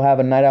they want to go have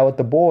a night out with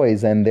the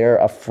boys, and they're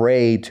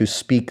afraid to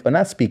speak, or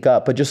not speak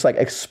up, but just like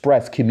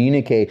express,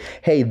 communicate,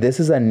 hey, this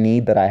is a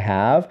need that I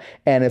have.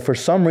 And if for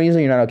some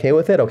reason you're not okay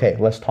with it, okay,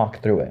 let's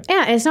talk through it.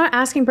 Yeah, it's not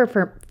asking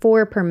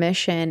for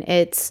permission.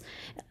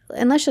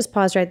 And let's just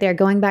pause right there.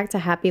 Going back to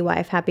happy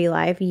wife, happy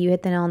life, you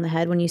hit the nail on the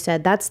head when you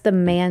said that's the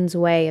man's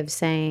way of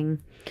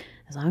saying,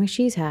 as long as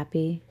she's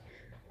happy.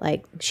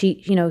 Like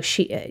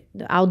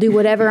I'll do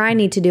whatever I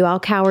need to do. I'll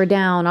cower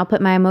down. I'll put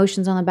my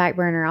emotions on the back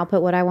burner. I'll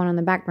put what I want on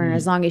the back burner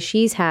as long as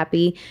she's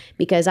happy,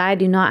 because I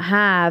do not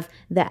have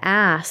the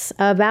ass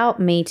about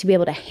me to be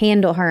able to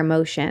handle her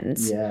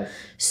emotions. Yes.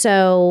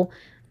 So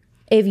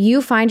if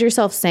you find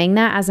yourself saying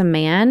that as a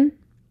man,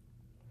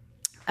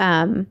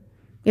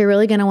 you're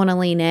really going to want to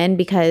lean in,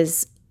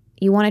 because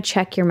you want to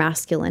check your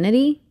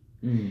masculinity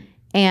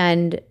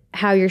and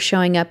how you're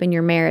showing up in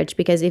your marriage.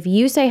 Because if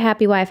you say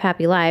happy wife,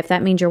 happy life,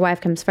 that means your wife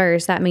comes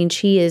first. That means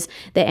she is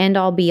the end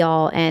all be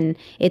all, and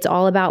it's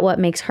all about what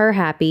makes her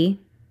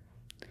happy.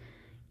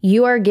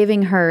 You are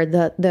giving her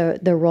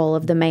the role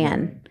of the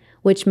man,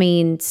 which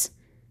means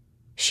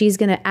she's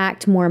going to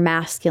act more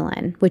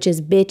masculine, which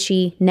is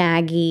bitchy,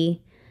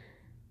 naggy.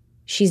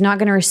 She's not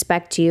going to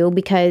respect you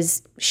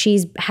because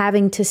she's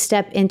having to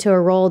step into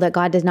a role that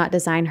God does not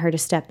design her to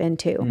step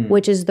into,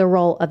 which is the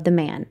role of the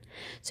man.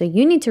 So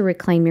you need to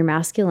reclaim your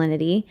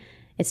masculinity.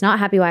 It's not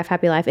happy wife,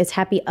 happy life. It's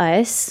happy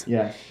us.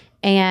 Yeah.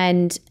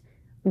 And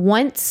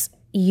once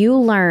you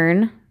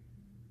learn,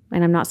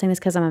 and I'm not saying this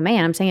because I'm a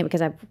man, I'm saying it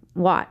because I've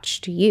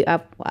watched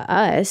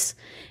us.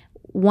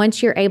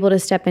 Once you're able to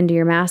step into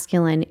your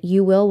masculine,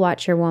 you will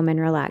watch your woman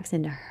relax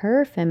into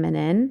her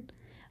feminine,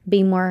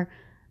 be more,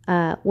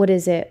 what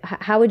is it?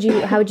 How would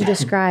you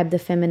describe the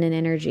feminine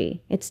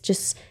energy? It's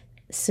just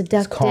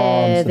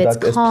seductive. It's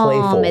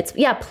calm. It's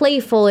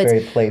playful. It's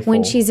very playful.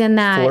 When she's in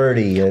that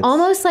flirty. It's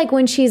almost like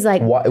when she's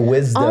like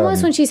wisdom.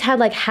 Almost when she's had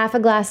like half a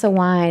glass of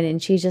wine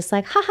and she's just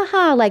like ha ha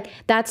ha. Like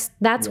that's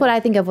what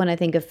I think of when I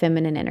think of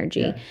feminine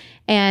energy. Yeah.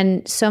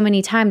 And so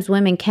many times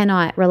women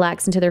cannot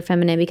relax into their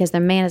feminine because their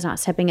man is not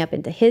stepping up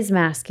into his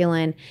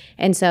masculine.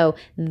 And so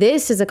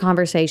this is a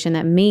conversation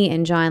that me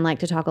and John like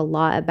to talk a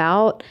lot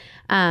about,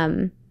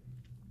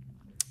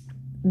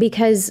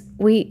 because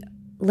we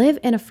live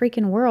in a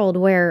freaking world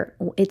where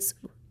it's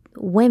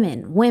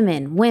women,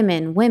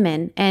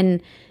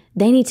 and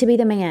they need to be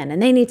the man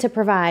and they need to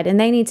provide and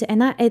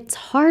that it's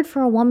hard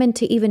for a woman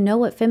to even know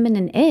what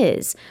feminine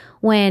is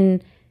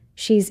when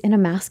she's in a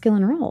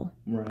masculine role.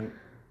 Right.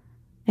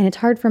 And it's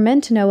hard for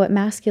men to know what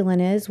masculine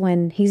is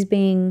when he's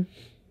being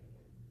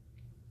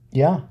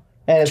and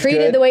it's treated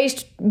good. The way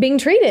he's being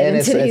treated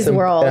in today's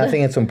world. And I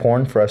think it's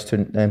important for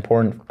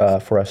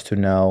us to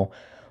know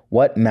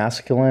what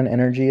masculine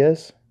energy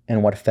is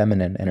and what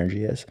feminine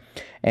energy is.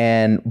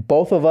 And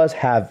both of us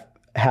have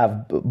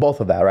both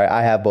of that, right?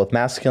 I have both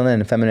masculine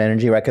and feminine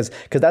energy, right? Because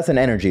that's an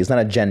energy. It's not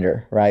a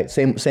gender, right?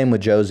 Same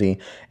with Josie.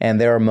 And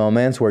there are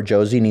moments where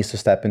Josie needs to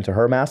step into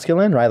her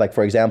masculine, right? Like,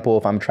 for example,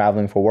 if I'm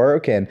traveling for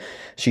work and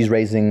she's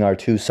raising our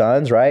 2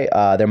 sons, right?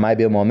 There might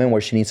be a moment where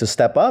she needs to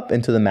step up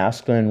into the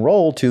masculine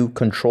role to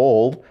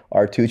control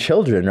our 2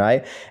 children,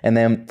 right? And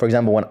then, for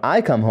example, when I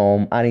come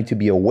home, I need to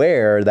be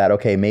aware that,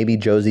 okay, maybe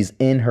Josie's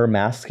in her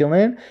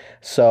masculine,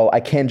 so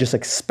I can't just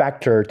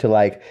expect her to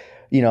like,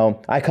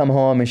 I come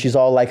home and she's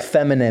all like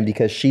feminine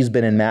because she's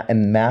been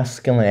in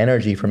masculine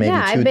energy for maybe 2-3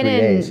 days. Yeah, I've been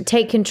in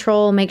take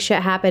control, make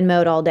shit happen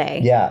mode all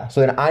day. Yeah.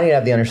 So then I need to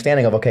have the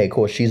understanding of, okay,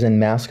 cool, she's in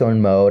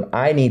masculine mode.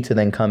 I need to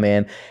then come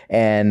in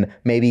and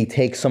maybe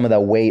take some of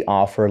that weight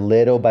off her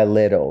little by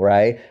little,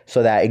 right?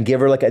 So that and give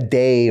her like a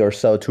day or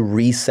so to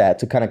reset,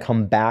 to kind of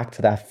come back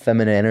to that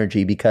feminine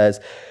energy.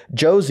 Because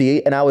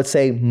Josie, and I would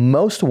say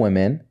most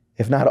women,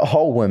 if not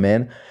all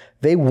women,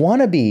 they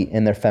want to be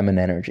in their feminine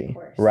energy,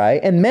 right?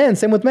 And men,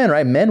 same with men,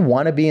 right? Men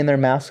want to be in their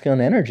masculine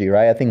energy,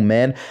 right? I think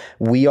men,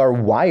 we are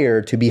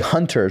wired to be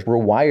hunters. We're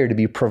wired to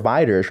be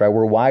providers, right?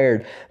 We're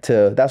wired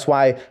to, that's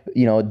why,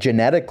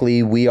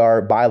 genetically, we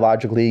are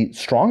biologically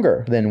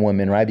stronger than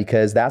women, right?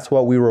 Because that's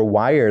what we were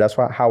wired. That's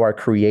how our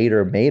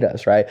creator made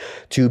us, right?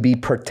 To be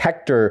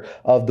protector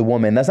of the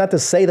woman. That's not to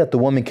say that the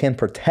woman can't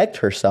protect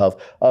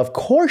herself. Of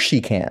course she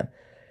can.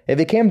 If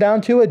it came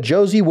down to it,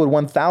 Josie would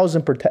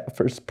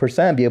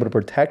 1,000% be able to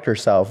protect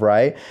herself,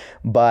 right?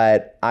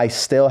 But I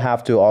still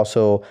have to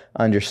also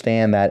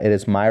understand that it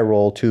is my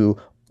role to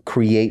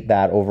create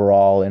that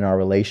overall in our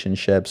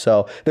relationship.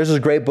 So there's this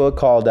great book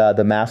called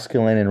The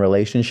Masculine in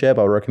Relationship.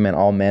 I would recommend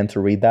all men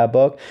to read that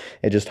book.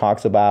 It just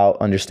talks about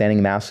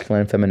understanding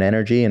masculine and feminine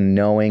energy and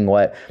knowing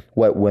what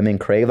women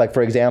crave. Like,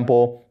 for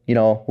example,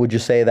 would you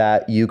say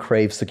that you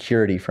crave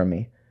security from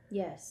me?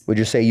 Yes. Would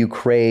you say you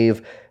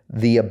crave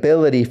the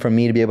ability for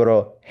me to be able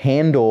to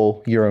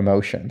handle your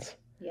emotions?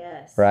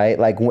 Yes. Right?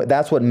 Like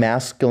that's what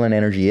masculine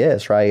energy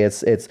is, right?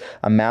 It's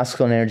a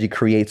masculine energy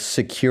creates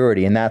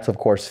security, and that's of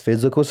course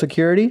physical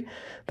security,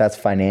 that's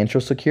financial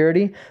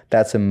security,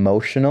 that's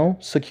emotional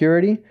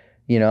security.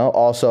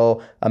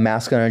 Also a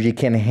masculine energy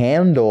can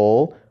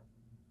handle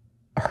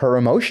her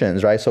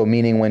emotions, right? So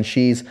meaning when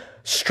she's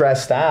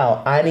stressed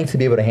out, I need to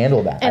be able to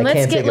handle that. And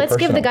let's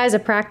give the guys a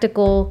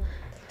practical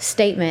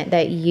statement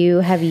that you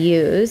have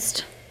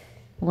used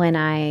when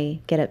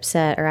I get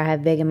upset or I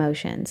have big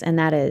emotions. And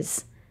that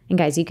is, and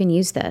guys, you can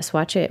use this.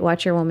 Watch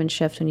your woman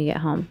shift when you get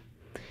home.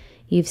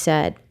 You've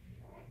said,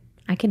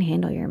 I can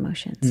handle your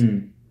emotions.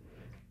 Mm.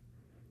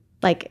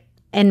 Like,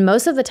 and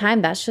most of the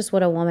time, that's just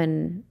what a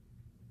woman,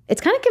 it's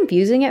kind of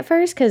confusing at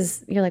first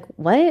because you're like,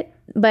 what?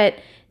 But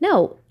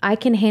no, I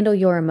can handle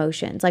your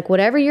emotions. Like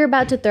whatever you're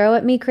about to throw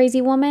at me,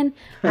 crazy woman,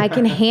 I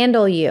can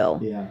handle you.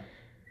 Yeah.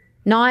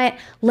 Not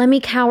let me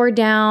cower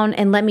down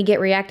and let me get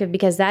reactive,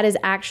 because that is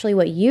actually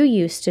what you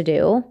used to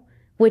do,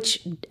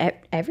 which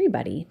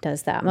everybody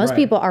does that. Most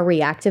people are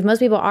reactive. Most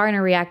people are in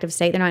a reactive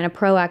state. They're not in a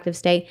proactive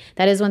state.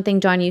 That is one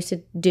thing John used to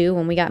do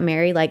when we got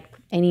married, like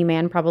any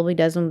man probably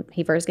does when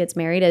he first gets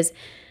married, is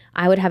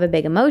I would have a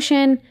big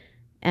emotion,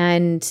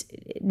 and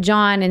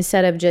John,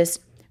 instead of just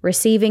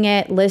receiving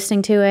it,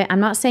 listening to it, I'm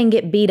not saying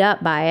get beat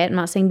up by it, I'm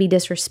not saying be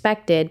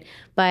disrespected,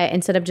 but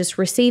instead of just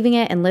receiving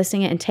it and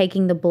listening it and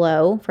taking the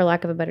blow, for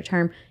lack of a better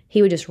term,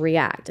 he would just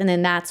react. And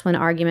then that's when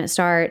argument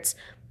starts,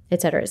 et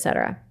cetera, et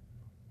cetera.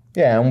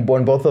 Yeah, and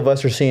when both of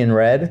us are seeing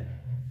red,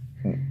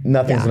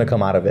 nothing's going to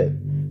come out of it,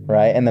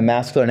 right? And the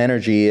masculine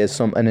energy is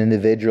an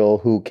individual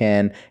who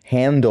can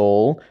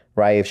handle,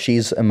 right, if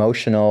she's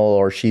emotional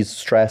or she's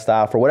stressed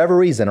out for whatever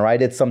reason, right?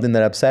 It's something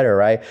that upset her,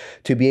 right?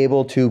 To be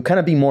able to kind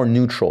of be more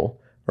neutral,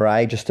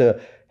 right? Just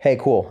to hey,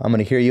 cool, I'm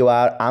going to hear you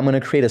out. I'm going to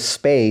create a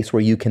space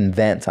where you can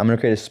vent. I'm going to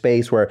create a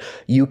space where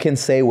you can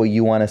say what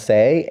you want to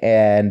say,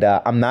 and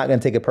I'm not going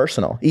to take it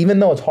personal, even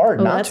though it's hard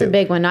not that's to. a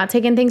big one, not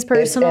taking things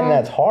personal. And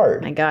that's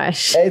hard. Oh my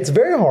gosh. It's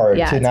very hard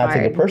to not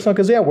take it personal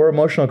because, we're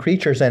emotional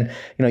creatures. And,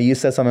 you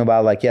said something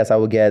about like, yes, I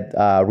will get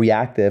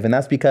reactive. And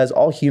that's because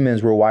all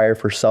humans were wired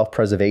for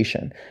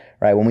self-preservation,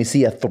 right? When we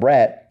see a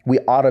threat, we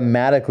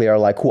automatically are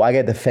like, cool, I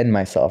got to defend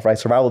myself, right?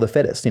 Survival of the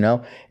fittest,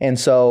 And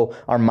so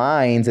our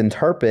minds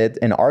interpret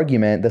an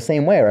argument the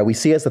same way, right? We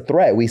see it as a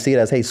threat. We see it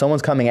as, hey,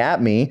 someone's coming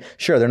at me.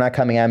 Sure, they're not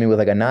coming at me with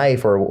like a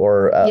knife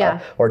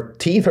or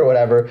teeth or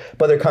whatever,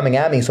 but they're coming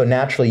at me. So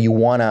naturally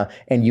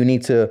you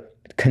need to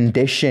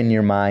condition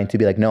your mind to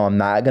be like, no, I'm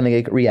not going to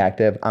get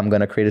reactive. I'm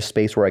going to create a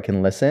space where I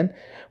can listen,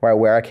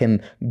 where I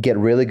can get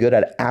really good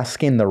at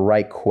asking the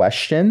right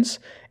questions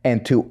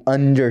and to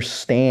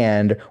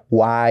understand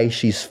why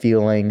she's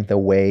feeling the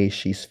way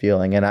she's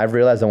feeling. And I've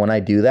realized that when I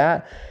do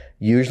that,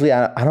 usually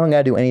I don't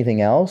gotta do anything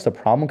else. The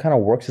problem kind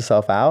of works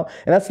itself out.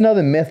 And that's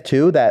another myth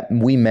too that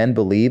we men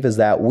believe, is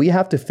that we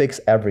have to fix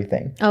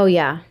everything. Oh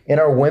yeah. And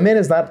our women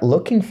is not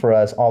looking for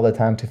us all the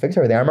time to fix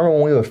everything. I remember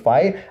when we would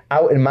fight,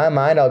 in my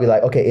mind, I'll be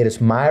like, okay, it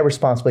is my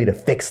responsibility to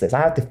fix this.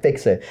 I have to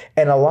fix it.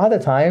 And a lot of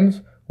the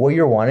times what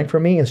you're wanting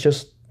from me is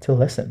just to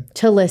listen.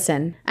 To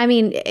listen. I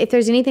mean, if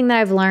there's anything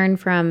that I've learned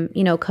from,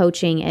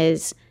 coaching,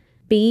 is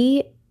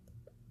be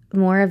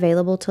more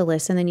available to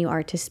listen than you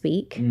are to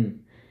speak.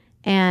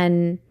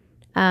 And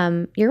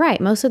you're right.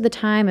 Most of the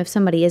time, if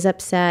somebody is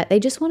upset, they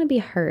just want to be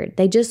heard.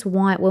 They just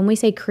want, when we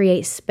say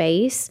create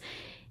space,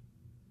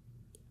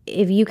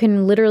 if you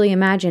can literally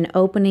imagine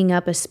opening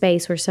up a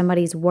space where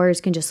somebody's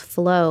words can just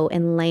flow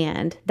and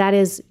land, that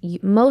is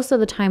most of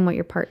the time what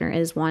your partner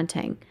is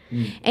wanting.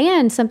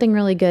 And something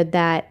really good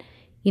that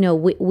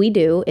we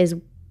do is,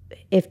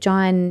 if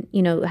John,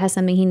 has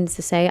something he needs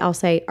to say, I'll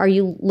say, are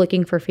you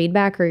looking for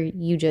feedback, or are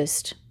you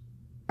just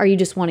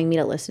wanting me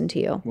to listen to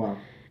you? Wow.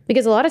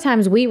 Because a lot of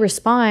times we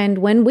respond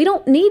when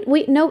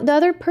the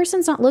other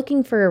person's not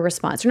looking for a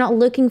response. They're not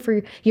looking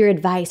for your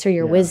advice or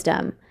your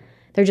wisdom.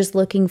 They're just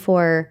looking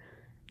for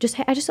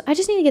hey, I just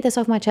need to get this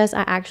off my chest.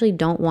 I actually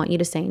don't want you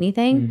to say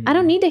anything. I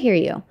don't need to hear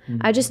you.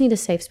 I just need a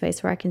safe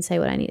space where I can say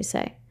what I need to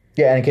say.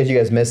 Yeah, and in case you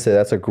guys missed it,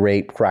 that's a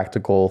great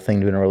practical thing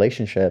to do in a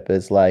relationship,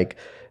 is like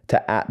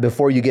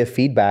before you give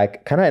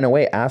feedback, kind of in a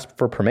way ask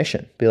for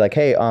permission. Be like,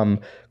 hey,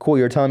 cool,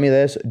 you're telling me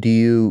this.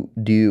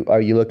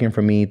 Are you looking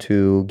for me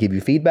to give you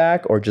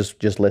feedback or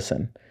just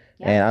listen?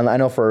 Yeah. And I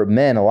know for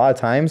men, a lot of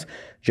times,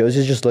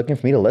 Josie's just looking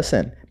for me to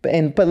listen,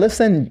 but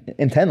listen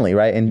intently,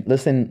 right? And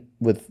listen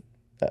with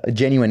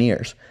genuine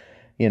ears.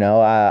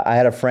 I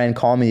had a friend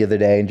call me the other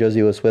day, and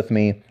Josie was with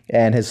me,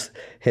 and his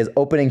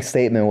opening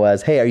statement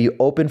was, hey, are you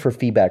open for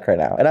feedback right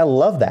now? And I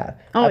love that.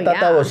 I thought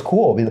that was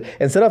cool.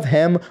 Instead of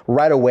him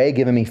right away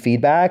giving me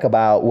feedback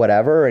about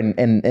whatever,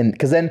 and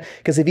because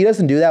if he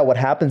doesn't do that, what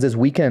happens is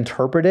we can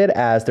interpret it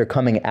as they're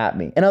coming at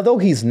me. And although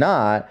he's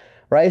not,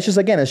 right? It's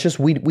just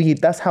we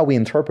that's how we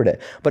interpret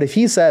it. But if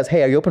he says,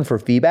 hey, are you open for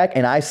feedback?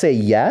 And I say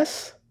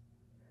yes,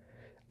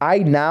 I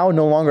now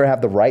no longer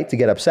have the right to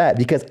get upset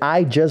because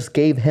I just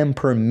gave him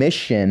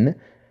permission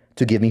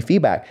to give me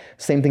feedback.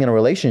 Same thing in a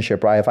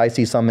relationship, right? If I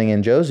see something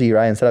in Josie,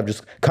 right, instead of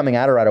just coming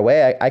at her right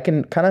away, I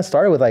can kind of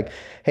start it with like,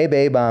 hey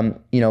babe, are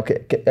you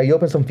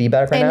open to some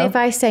feedback right now? And if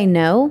I say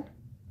no,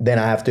 then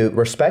I have to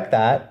respect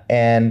that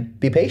and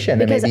be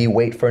patient and maybe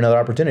wait for another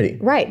opportunity.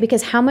 Right,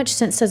 because how much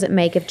sense does it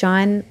make if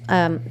John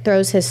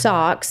throws his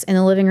socks in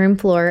the living room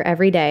floor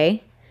every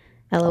day?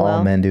 LOL.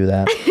 All men do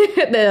that.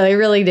 They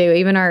really do.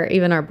 Even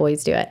our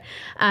boys do it.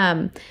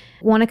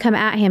 Want to come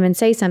at him and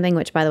say something,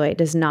 which, by the way,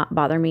 does not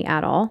bother me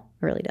at all.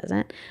 It really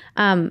doesn't.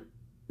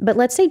 But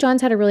let's say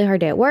John's had a really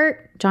hard day at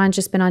work. John's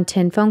just been on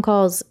 10 phone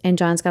calls, and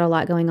John's got a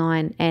lot going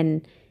on,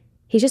 and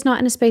he's just not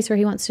in a space where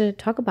he wants to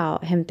talk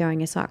about him throwing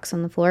his socks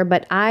on the floor.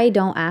 But I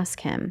don't ask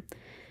him.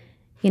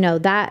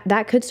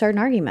 That could start an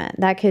argument.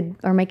 That could,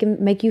 or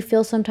make you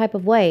feel some type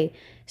of way.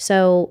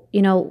 So,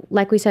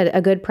 like we said,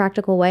 a good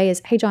practical way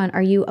is, hey, John,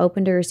 are you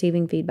open to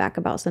receiving feedback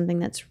about something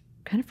that's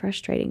kind of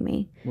frustrating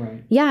me?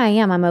 Right. Yeah, I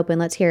am. I'm open.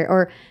 Let's hear it.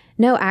 Or,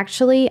 no,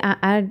 actually,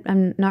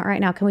 I'm not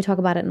right now. Can we talk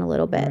about it in a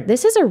little bit? Right.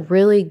 This is a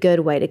really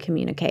good way to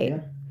communicate. Yeah.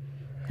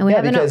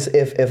 And because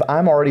if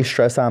I'm already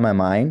stressed out of my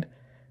mind,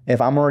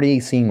 if I'm already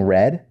seeing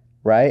red,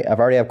 right? I've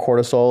already have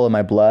cortisol in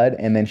my blood,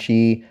 and then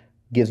she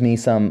gives me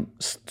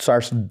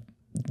starts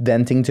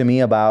venting to me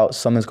about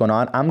something's going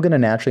on, I'm going to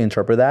naturally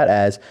interpret that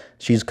as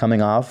she's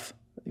coming off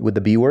with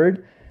the B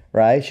word,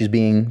 right? She's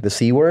being the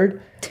C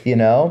word, and she's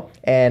not.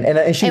 And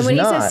when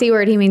he says C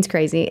word, he means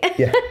crazy.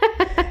 Yeah.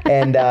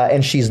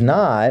 And she's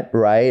not,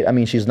 right? I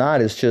mean, she's not.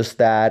 It's just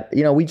that,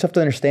 we just have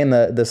to understand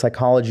the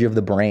psychology of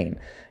the brain,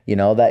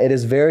 that it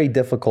is very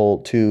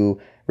difficult to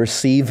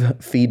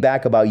receive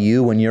feedback about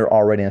you when you're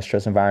already in a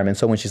stress environment.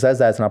 So when she says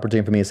that, it's an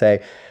opportunity for me to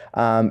say,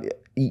 can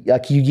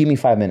you give me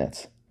 5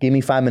 minutes? Give me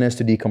 5 minutes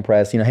to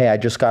decompress. Hey, I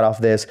just got off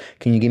this.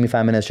 Can you give me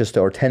 5 minutes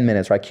or 10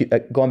 minutes,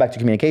 right? Going back to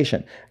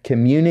communication.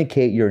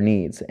 Communicate your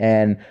needs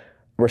and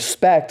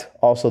respect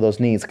also those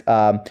needs.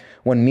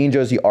 When me and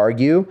Josie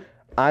argue,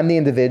 I'm the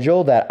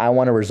individual that I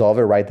want to resolve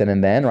it right then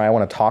and then, right? I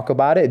want to talk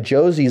about it.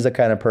 Josie's the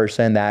kind of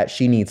person that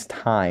she needs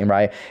time,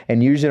 right?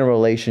 And usually in a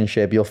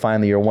relationship, you'll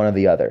find that you're one or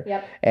the other.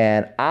 Yep.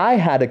 And I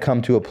had to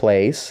come to a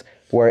place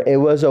where it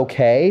was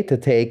okay to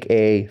take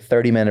a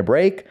 30-minute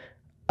break,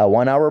 a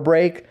 1-hour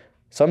break,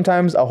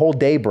 sometimes a whole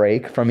day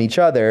break from each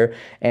other,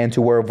 and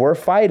to where if we're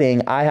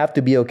fighting, I have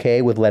to be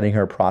okay with letting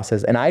her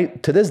process.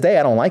 And to this day,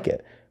 I don't like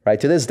it. Right.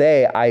 To this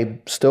day, I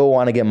still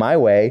want to get my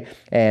way.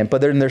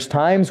 But then there's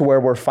times where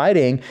we're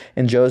fighting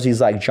and Josie's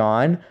like,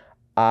 John,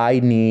 I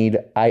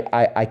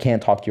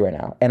can't talk to you right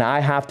now. And I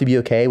have to be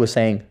okay with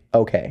saying,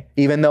 okay,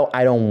 even though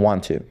I don't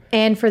want to.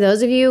 And for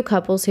those of you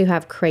couples who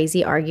have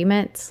crazy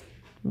arguments,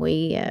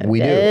 we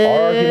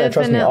do.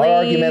 Trust me, our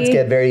arguments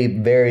get very,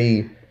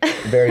 very,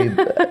 very,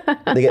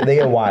 they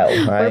get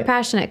wild. Right? We're a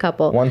passionate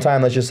couple. One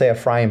time, let's just say a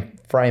frying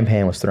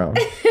pan was thrown.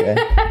 Okay?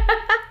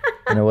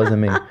 And it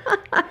wasn't me.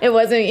 It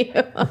wasn't you.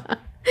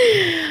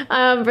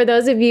 For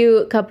those of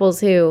you couples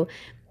who,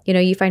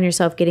 you find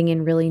yourself getting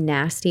in really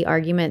nasty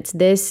arguments,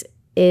 this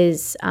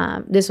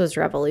was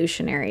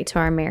revolutionary to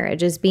our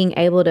marriage, is being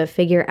able to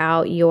figure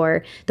out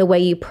the way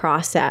you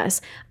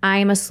process. I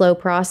am a slow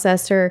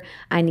processor.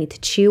 I need to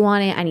chew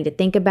on it. I need to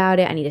think about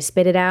it. I need to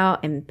spit it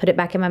out and put it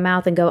back in my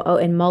mouth and go,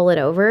 and mull it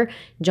over.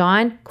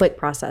 John, quick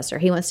processor.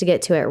 He wants to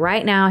get to it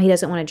right now. He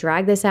doesn't want to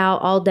drag this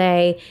out all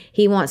day.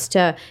 He wants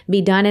to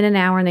be done in an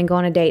hour and then go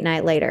on a date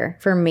night later.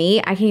 For me,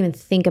 I can't even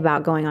think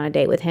about going on a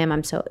date with him.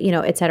 I'm so,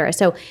 et cetera.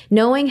 So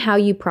knowing how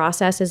you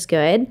process is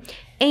good.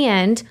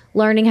 And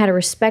learning how to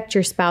respect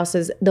your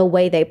spouses the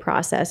way they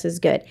process is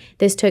good.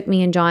 This took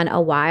me and John a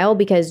while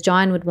because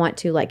John would want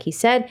to, like he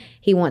said,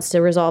 he wants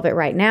to resolve it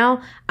right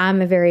now. I'm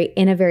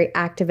in a very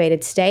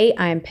activated state.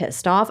 I am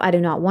pissed off. I do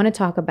not want to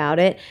talk about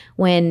it.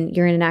 When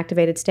you're in an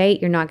activated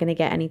state, you're not going to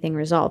get anything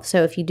resolved.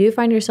 So if you do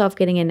find yourself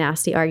getting in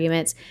nasty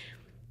arguments,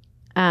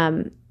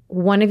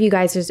 one of you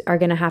guys are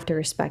going to have to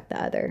respect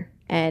the other.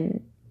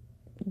 And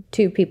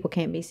two people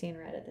can't be seeing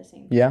red at the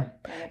same time. Yeah.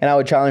 And I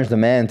would challenge the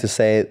men to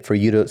say for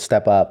you to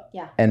step up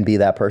and be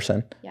that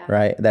person,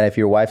 right? That if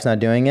your wife's not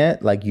doing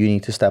it, like you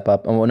need to step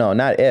up. Well, no,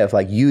 not if,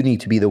 like you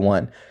need to be the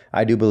one.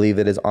 I do believe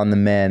it is on the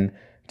men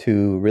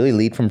to really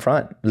lead from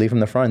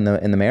the front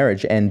in the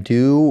marriage and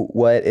do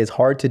what is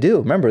hard to do.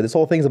 Remember, this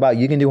whole thing's about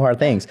you can do hard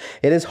things.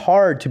 It is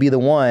hard to be the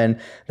one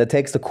that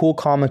takes the cool,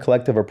 calm, and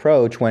collective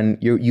approach when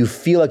you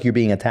feel like you're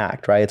being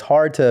attacked, right? It's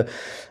hard to,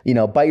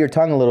 bite your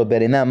tongue a little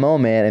bit in that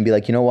moment and be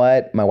like, you know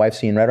what, my wife's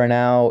seeing red right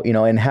now,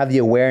 and have the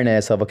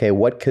awareness of, okay,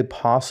 what could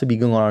possibly be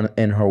going on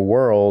in her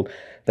world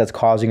that's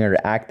causing her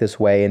to act this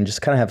way, and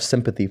just kind of have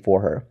sympathy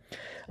for her.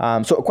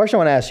 So a question I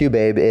want to ask you,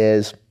 babe,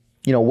 is,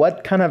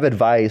 what kind of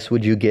advice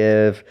would you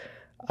give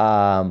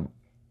to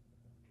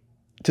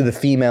the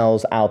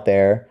females out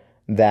there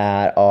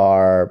that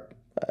are,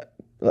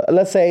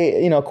 let's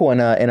say, cool, in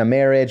a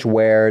marriage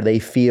where they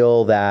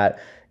feel that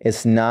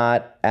it's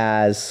not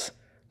as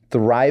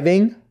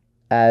thriving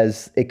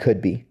as it could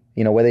be,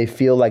 where they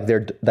feel like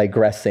they're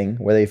digressing,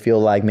 where they feel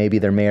like maybe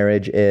their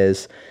marriage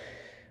is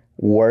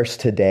worse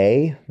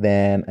today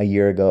than a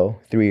year ago,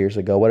 3 years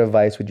ago? What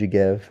advice would you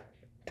give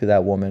to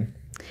that woman?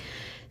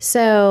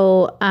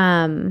 So,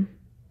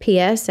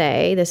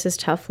 PSA, this is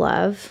tough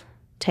love.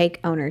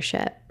 Take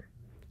ownership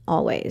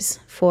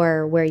always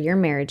for where your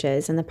marriage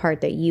is and the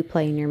part that you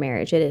play in your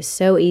marriage. It is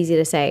so easy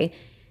to say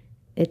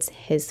it's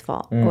his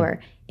fault or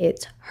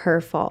it's her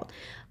fault.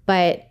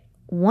 But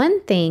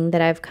one thing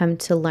that I've come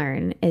to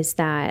learn is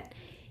that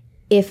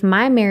if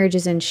my marriage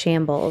is in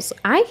shambles,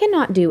 I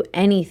cannot do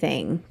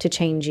anything to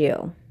change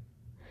you.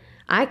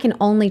 I can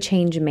only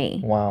change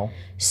me. Wow.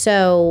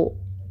 So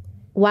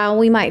while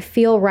we might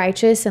feel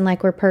righteous and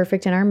like we're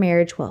perfect in our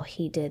marriage, well,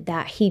 he did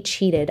that. He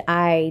cheated.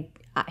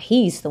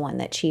 He's the one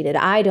that cheated.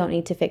 I don't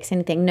need to fix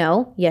anything.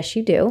 No, yes,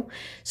 you do.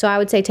 So I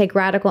would say take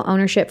radical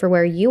ownership for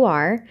where you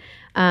are.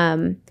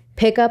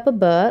 Pick up a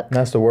book.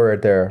 That's the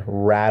word there,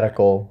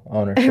 radical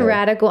ownership.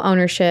 Radical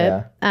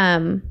ownership. Yeah.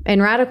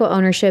 And radical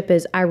ownership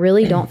is I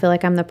really don't feel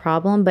like I'm the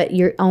problem, but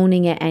you're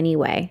owning it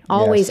anyway.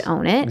 Always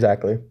own it.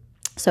 Exactly.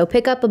 So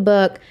pick up a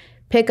book,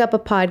 pick up a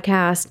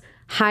podcast,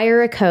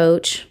 hire a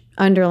coach.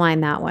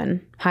 Underline that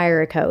one.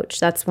 Hire a coach.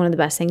 That's one of the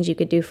best things you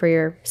could do for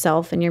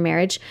yourself and your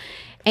marriage.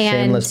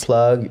 And shameless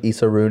plug,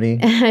 Issa Rooney.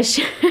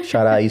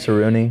 Shout out Issa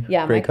Rooney.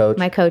 Yeah, great coach.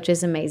 My coach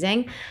is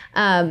amazing.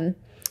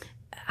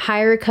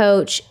 Hire a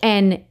coach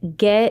and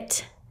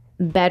get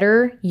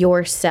better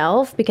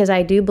yourself, because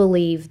I do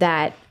believe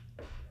that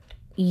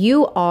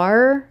you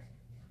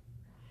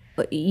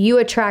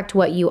attract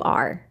what you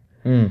are.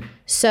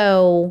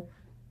 So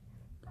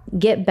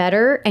get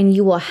better and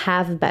you will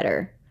have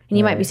better. And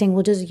you might be saying,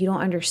 well, you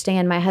don't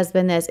understand my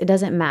husband this. It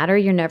doesn't matter.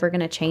 You're never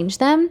going to change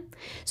them.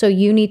 So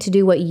you need to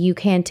do what you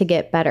can to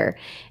get better.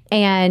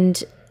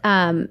 And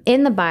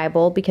in the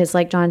Bible, because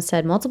like John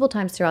said multiple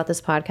times throughout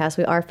this podcast,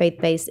 we are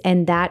faith-based,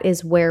 and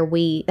that's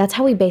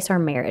how we base our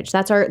marriage.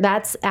 That's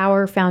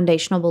our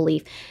foundational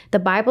belief. The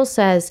Bible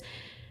says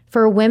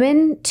for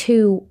women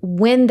to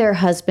win their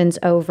husbands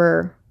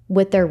over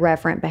with their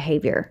reverent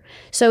behavior.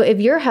 So if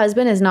your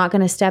husband is not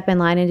going to step in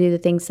line and do the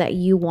things that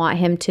you want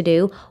him to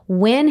do,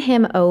 win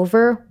him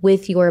over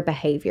with your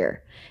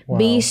behavior. Wow.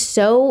 Be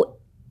so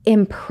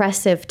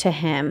impressive to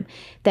him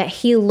that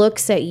he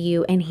looks at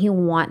you and he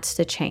wants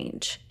to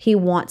change. He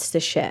wants to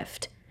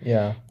shift.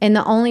 Yeah. And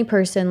the only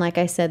person, like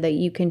I said, that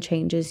you can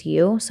change is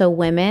you. So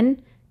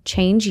women,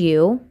 change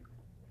you,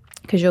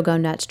 because you'll go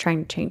nuts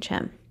trying to change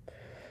him.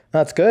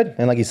 That's good.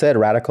 And like you said,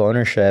 radical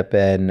ownership.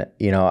 And,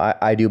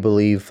 I do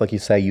believe, like you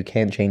say, you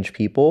can't change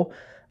people.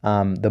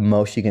 The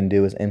most you can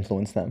do is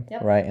influence them,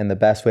 yep. Right? And the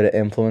best way to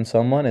influence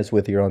someone is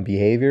with your own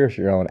behaviors,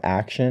 your own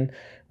action,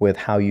 with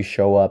how you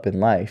show up in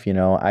life.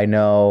 I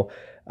know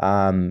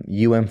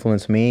you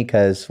influence me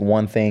because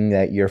one thing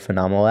that you're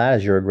phenomenal at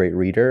is you're a great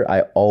reader.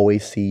 I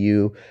always see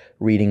you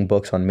reading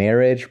books on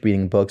marriage,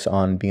 reading books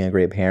on being a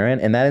great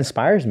parent, and that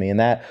inspires me. And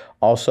that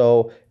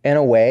also, in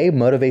a way,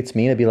 motivates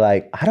me to be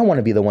like, I don't want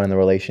to be the one in the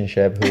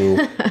relationship who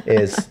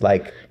is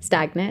like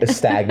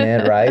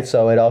stagnant, right?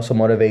 So it also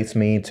motivates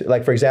me to,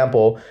 like, for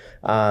example,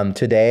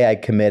 today I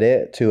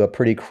committed to a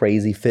pretty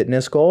crazy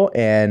fitness goal,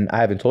 and I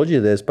haven't told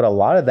you this, but a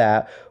lot of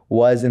that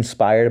was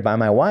inspired by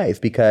my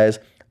wife, because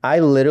I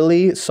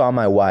literally saw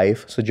my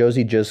wife. So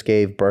Josie just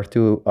gave birth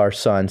to our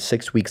son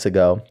 7 weeks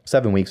ago.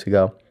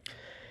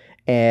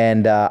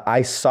 And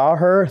I saw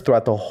her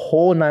throughout the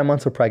whole 9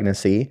 months of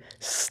pregnancy,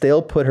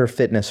 still put her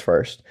fitness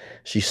first.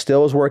 She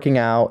still was working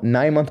out,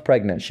 9 months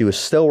pregnant. She was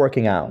still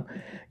working out,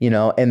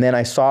 and then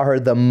I saw her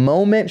the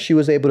moment she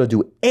was able to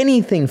do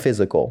anything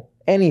physical,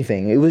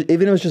 anything. It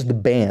was just the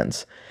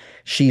bands.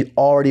 She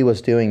already was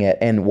doing it.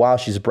 And while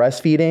she's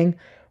breastfeeding,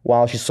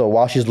 while she's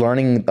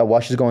learning, while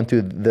she's going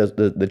through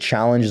the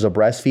challenges of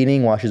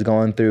breastfeeding, while she's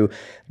going through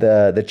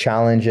the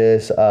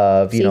challenges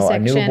of, a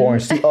newborn,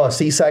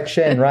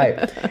 C-section,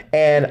 right?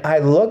 And I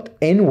looked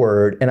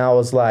inward and I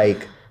was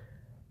like,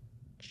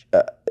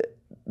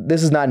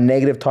 this is not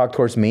negative talk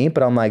towards me,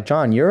 but I'm like,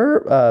 John,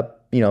 you're,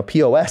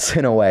 POS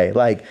in a way.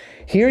 Like,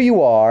 here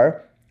you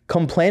are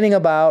complaining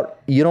about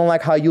you don't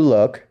like how you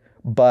look,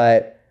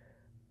 but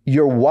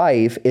your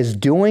wife is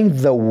doing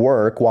the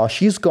work while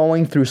she's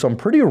going through some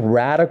pretty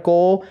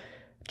radical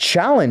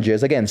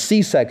challenges. Again,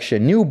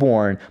 C-section,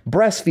 newborn,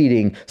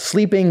 breastfeeding,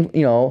 sleeping,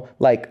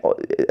 like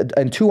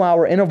in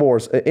 2-hour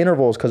intervals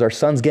because our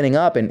son's getting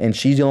up and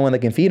she's the only one that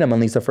can feed him, at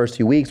least the first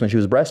 2 weeks when she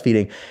was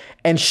breastfeeding.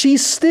 And she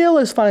still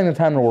is finding the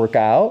time to work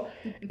out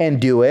and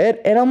do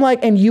it. And I'm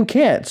like, and you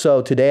can't.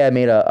 So today I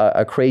made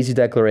a crazy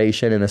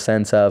declaration in the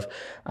sense of,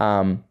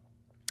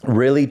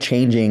 really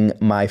changing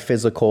my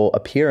physical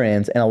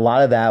appearance. And a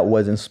lot of that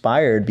was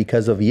inspired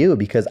because of you,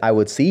 because I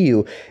would see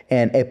you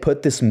and it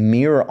put this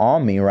mirror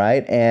on me,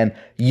 right? And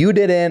you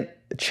didn't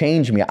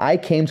change me. I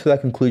came to that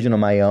conclusion on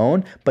my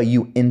own, but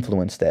you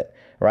influenced it,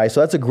 right?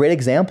 So that's a great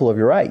example of,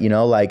 you're right.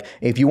 Like,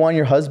 if you want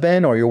your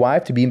husband or your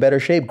wife to be in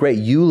better shape, great.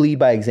 You lead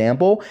by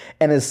example.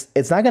 And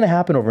it's not going to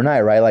happen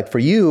overnight, right? Like for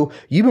you've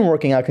been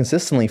working out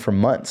consistently for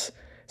months.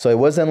 So it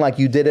wasn't like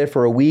you did it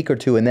for a week or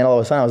two and then all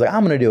of a sudden I was like,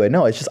 I'm going to do it.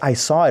 No, it's just I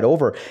saw it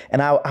over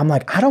and I'm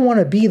like, I don't want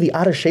to be the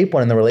out of shape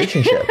one in the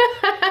relationship.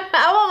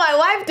 I want my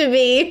wife to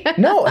be.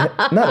 No,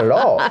 not at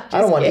all.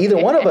 I don't want either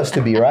one of us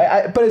to be,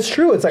 right? But it's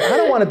true. It's like, I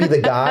don't want to be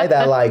the guy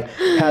that like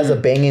has a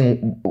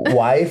banging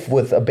wife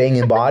with a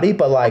banging body,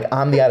 but like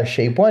I'm the out of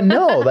shape one.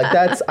 No, like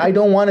I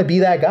don't want to be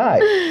that guy.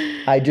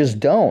 I just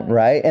don't,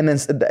 right? And then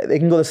it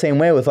can go the same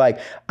way with like,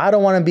 I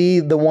don't want to be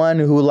the one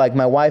who like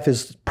my wife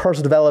is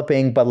personal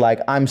developing, but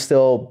like I'm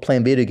still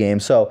playing video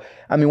games. So,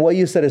 I mean, what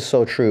you said is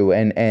so true.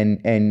 And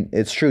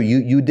it's true.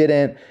 You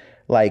didn't,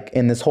 like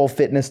in this whole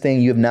fitness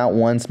thing, you have not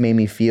once made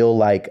me feel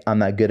like I'm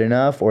not good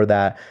enough or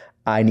that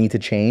I need to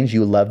change.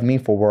 You loved me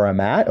for where I'm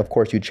at. Of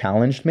course, you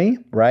challenged me,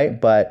 right?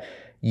 But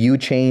you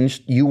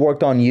changed, you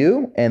worked on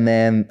you. And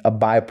then a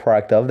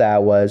byproduct of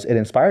that was it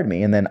inspired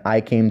me. And then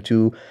I came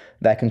to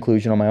that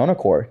conclusion on my own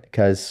accord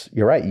because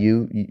you're right.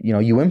 You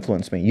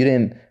influenced me. You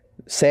didn't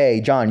say,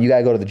 John, you got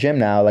to go to the gym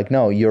now. Like,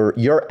 no,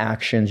 your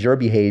actions, your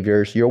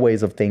behaviors, your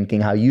ways of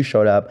thinking, how you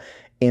showed up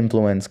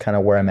influence kind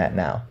of where I'm at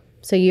now.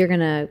 So you're going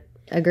to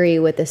agree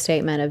with the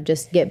statement of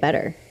just get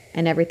better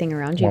and everything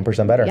around you.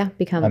 1% better. Yeah,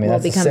 become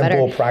that's a simple,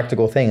 better.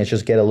 Practical thing. It's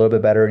just get a little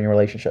bit better in your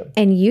relationship.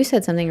 And you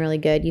said something really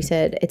good. You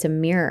said it's a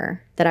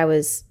mirror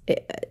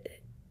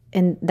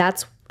and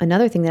that's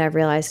another thing that I've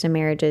realized in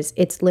marriage is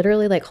it's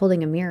literally like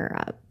holding a mirror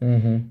up.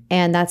 Mm-hmm.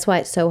 And that's why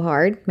it's so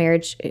hard.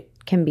 Marriage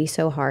can be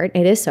so hard.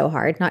 It is so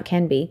hard, not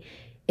can be,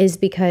 is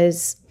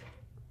because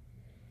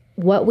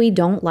what we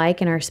don't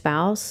like in our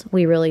spouse,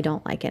 we really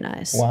don't like in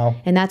us. Wow.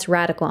 And that's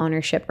radical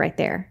ownership right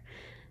there.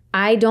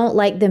 I don't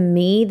like the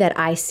me that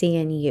I see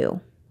in you.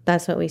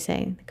 That's what we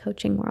say in the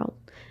coaching world.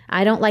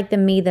 I don't like the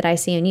me that I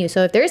see in you.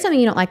 So if there's something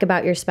you don't like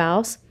about your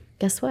spouse,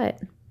 guess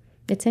what?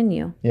 It's in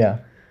you. Yeah.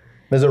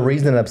 There's a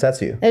reason it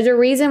upsets you. There's a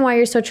reason why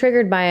you're so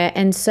triggered by it.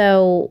 And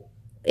so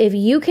if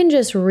you can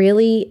just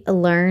really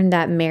learn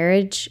that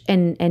marriage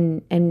and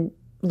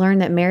learn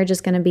that marriage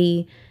is going to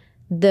be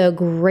the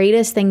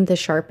greatest thing to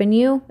sharpen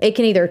you. It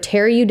can either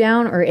tear you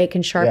down or it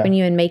can sharpen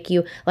you and make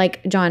you,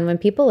 like, John, when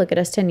people look at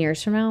us 10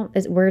 years from now,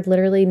 we're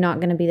literally not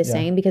going to be the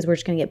same because we're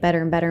just going to get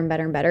better and better and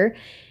better and better.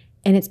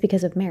 And it's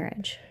because of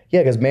marriage.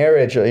 Yeah, because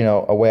marriage, you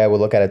know, a way I would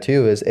look at it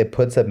too is it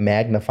puts a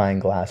magnifying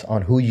glass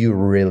on who you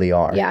really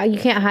are. Yeah, you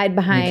can't hide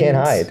behind. You can't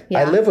hide. Yeah.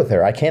 I live with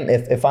her. I can't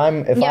if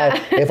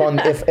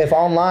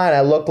online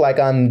I look like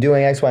I'm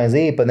doing X, Y, and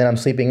Z, but then I'm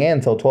sleeping in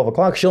until 12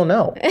 o'clock. She'll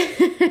know.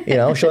 You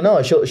know, she'll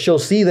know. She'll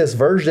see this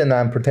version that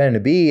I'm pretending to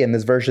be and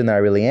this version that I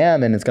really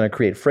am, and it's going to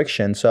create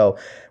friction. So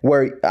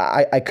where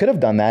I could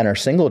have done that in our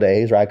single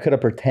days, or I could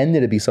have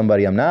pretended to be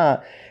somebody I'm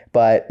not.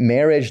 But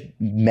marriage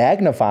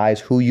magnifies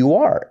who you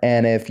are.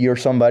 And if you're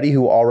somebody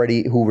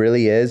who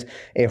really is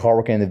a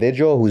hardworking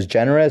individual, who's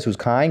generous, who's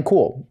kind,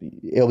 cool.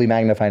 It'll be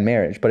magnified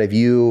marriage. But if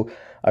you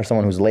are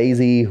someone who's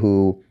lazy,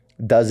 who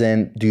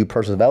doesn't do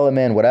personal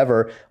development,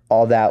 whatever,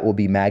 all that will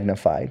be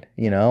magnified,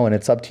 you know? And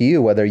it's up to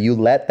you whether you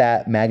let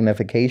that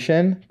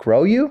magnification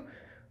grow you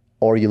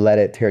or you let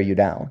it tear you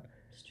down.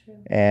 That's true.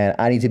 And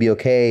I need to be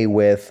okay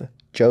with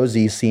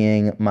Josie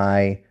seeing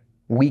my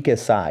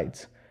weakest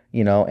sides,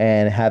 you know,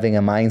 and having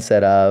a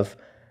mindset of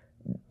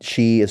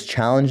she is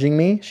challenging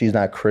me. She's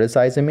not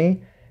criticizing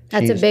me.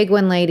 That's a big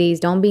one,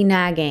 ladies. Don't be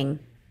nagging.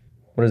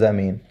 What does that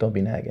mean? Don't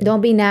be nagging. Don't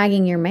be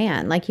nagging your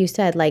man. Like you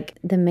said, like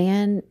the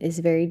man is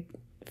very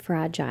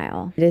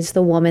fragile. It is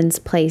the woman's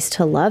place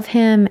to love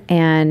him.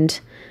 And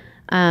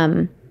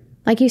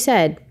like you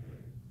said,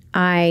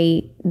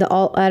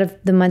 out of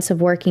the months of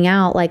working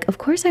out, like, of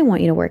course I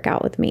want you to work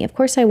out with me. Of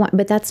course I want,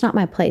 but that's not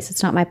my place.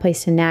 It's not my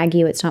place to nag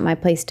you. It's my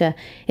place to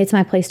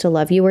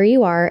love you where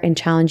you are and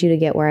challenge you to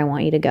get where I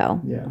want you to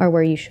go or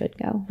where you should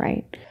go.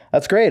 Right.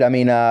 That's great. I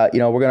mean, you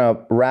know, we're going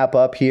to wrap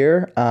up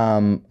here.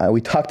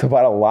 We talked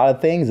about a lot of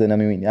things, and I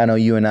mean, I know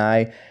you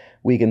and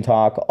we can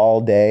talk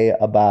all day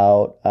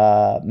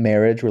about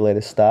marriage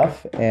related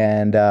stuff.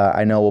 And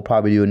I know we'll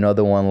probably do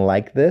another one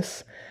like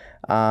this.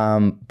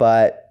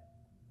 But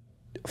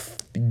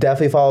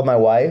definitely follow my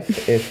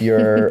wife if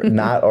you're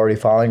not already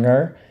following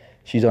her.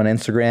 She's on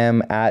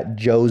Instagram at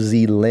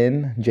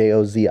JosieLynn,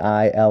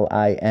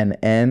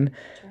 JOZILINN.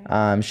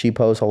 She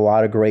posts a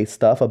lot of great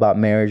stuff about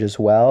marriage as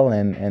well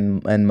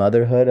and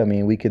motherhood. I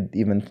mean,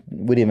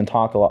 we'd even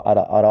talk a lot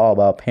at all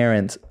about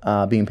parents,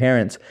 being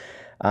parents.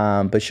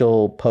 But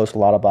she'll post a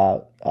lot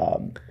about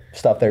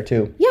stuff there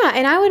too. Yeah,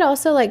 and I would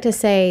also like to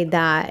say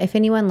that if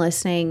anyone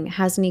listening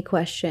has any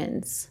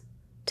questions,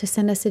 to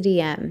send us a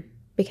DM.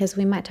 Because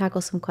we might tackle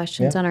some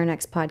questions on our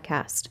next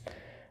podcast.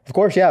 Of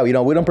course, yeah. You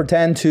know, we don't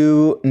pretend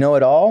to know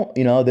it all.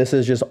 You know, this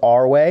is just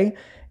our way.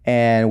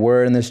 And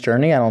we're in this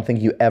journey. I don't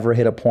think you ever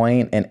hit a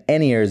point in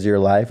any areas of your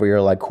life where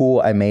you're like,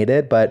 cool, I made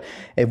it. But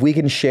if we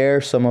can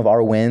share some of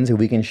our wins, if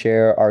we can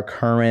share our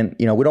current,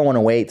 you know, we don't want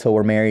to wait till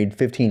we're married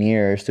 15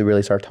 years to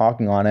really start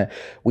talking on it.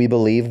 We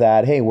believe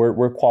that, hey,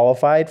 we're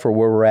qualified for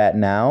where we're at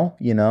now,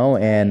 you know,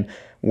 and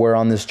we're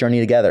on this journey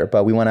together,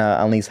 but we want to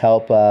at least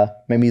help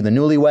maybe the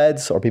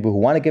newlyweds or people who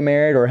want to get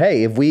married, or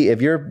hey, if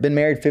you've been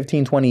married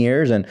 15, 20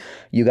 years and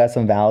you got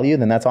some value,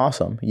 then that's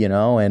awesome, you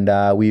know, and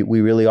we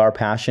really are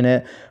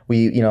passionate.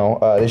 This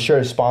podcast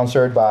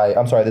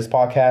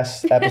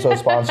episode is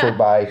sponsored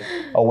by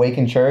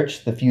Awaken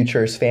Church, the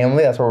Future's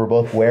family. That's why we're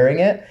both wearing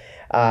it.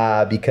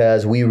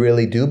 Because we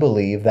really do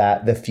believe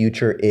that the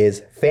future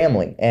is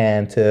family,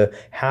 and to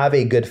have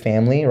a good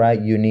family,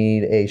 right, you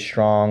need a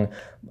strong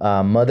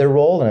mother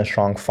role and a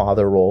strong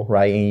father role,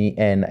 right?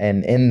 And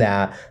in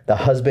that, the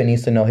husband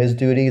needs to know his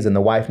duties and the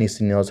wife needs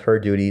to know her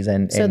duties,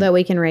 and so that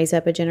we can raise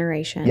up a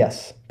generation.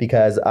 Yes,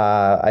 because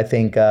I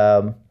think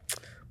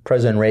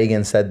President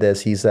Reagan said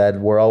this. He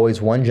said, we're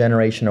always one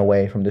generation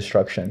away from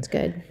destruction. That's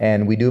good.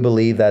 And we do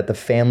believe that the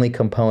family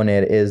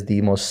component is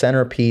the most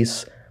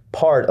centerpiece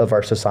part of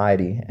our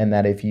society, and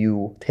that if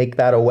you take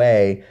that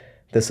away,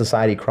 the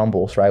society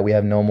crumbles, right? We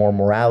have no more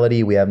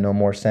morality. We have no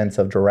more sense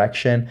of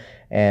direction.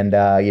 And,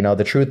 you know,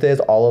 the truth is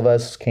all of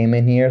us came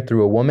in here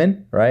through a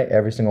woman, right?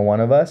 Every single one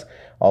of us.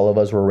 All of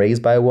us were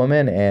raised by a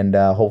woman, and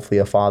hopefully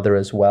a father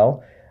as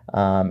well.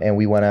 And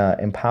we want to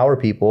empower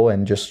people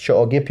and just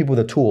give people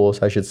the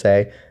tools, I should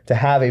say, to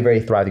have a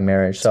very thriving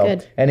marriage. So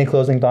good. Any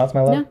closing thoughts,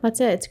 my love? No, that's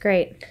it. It's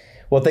great.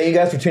 Well, thank you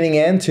guys for tuning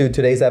in to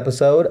today's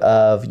episode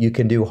of You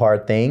Can Do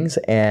Hard Things,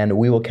 and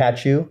we will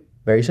catch you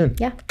very soon.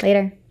 Yeah,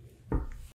 later.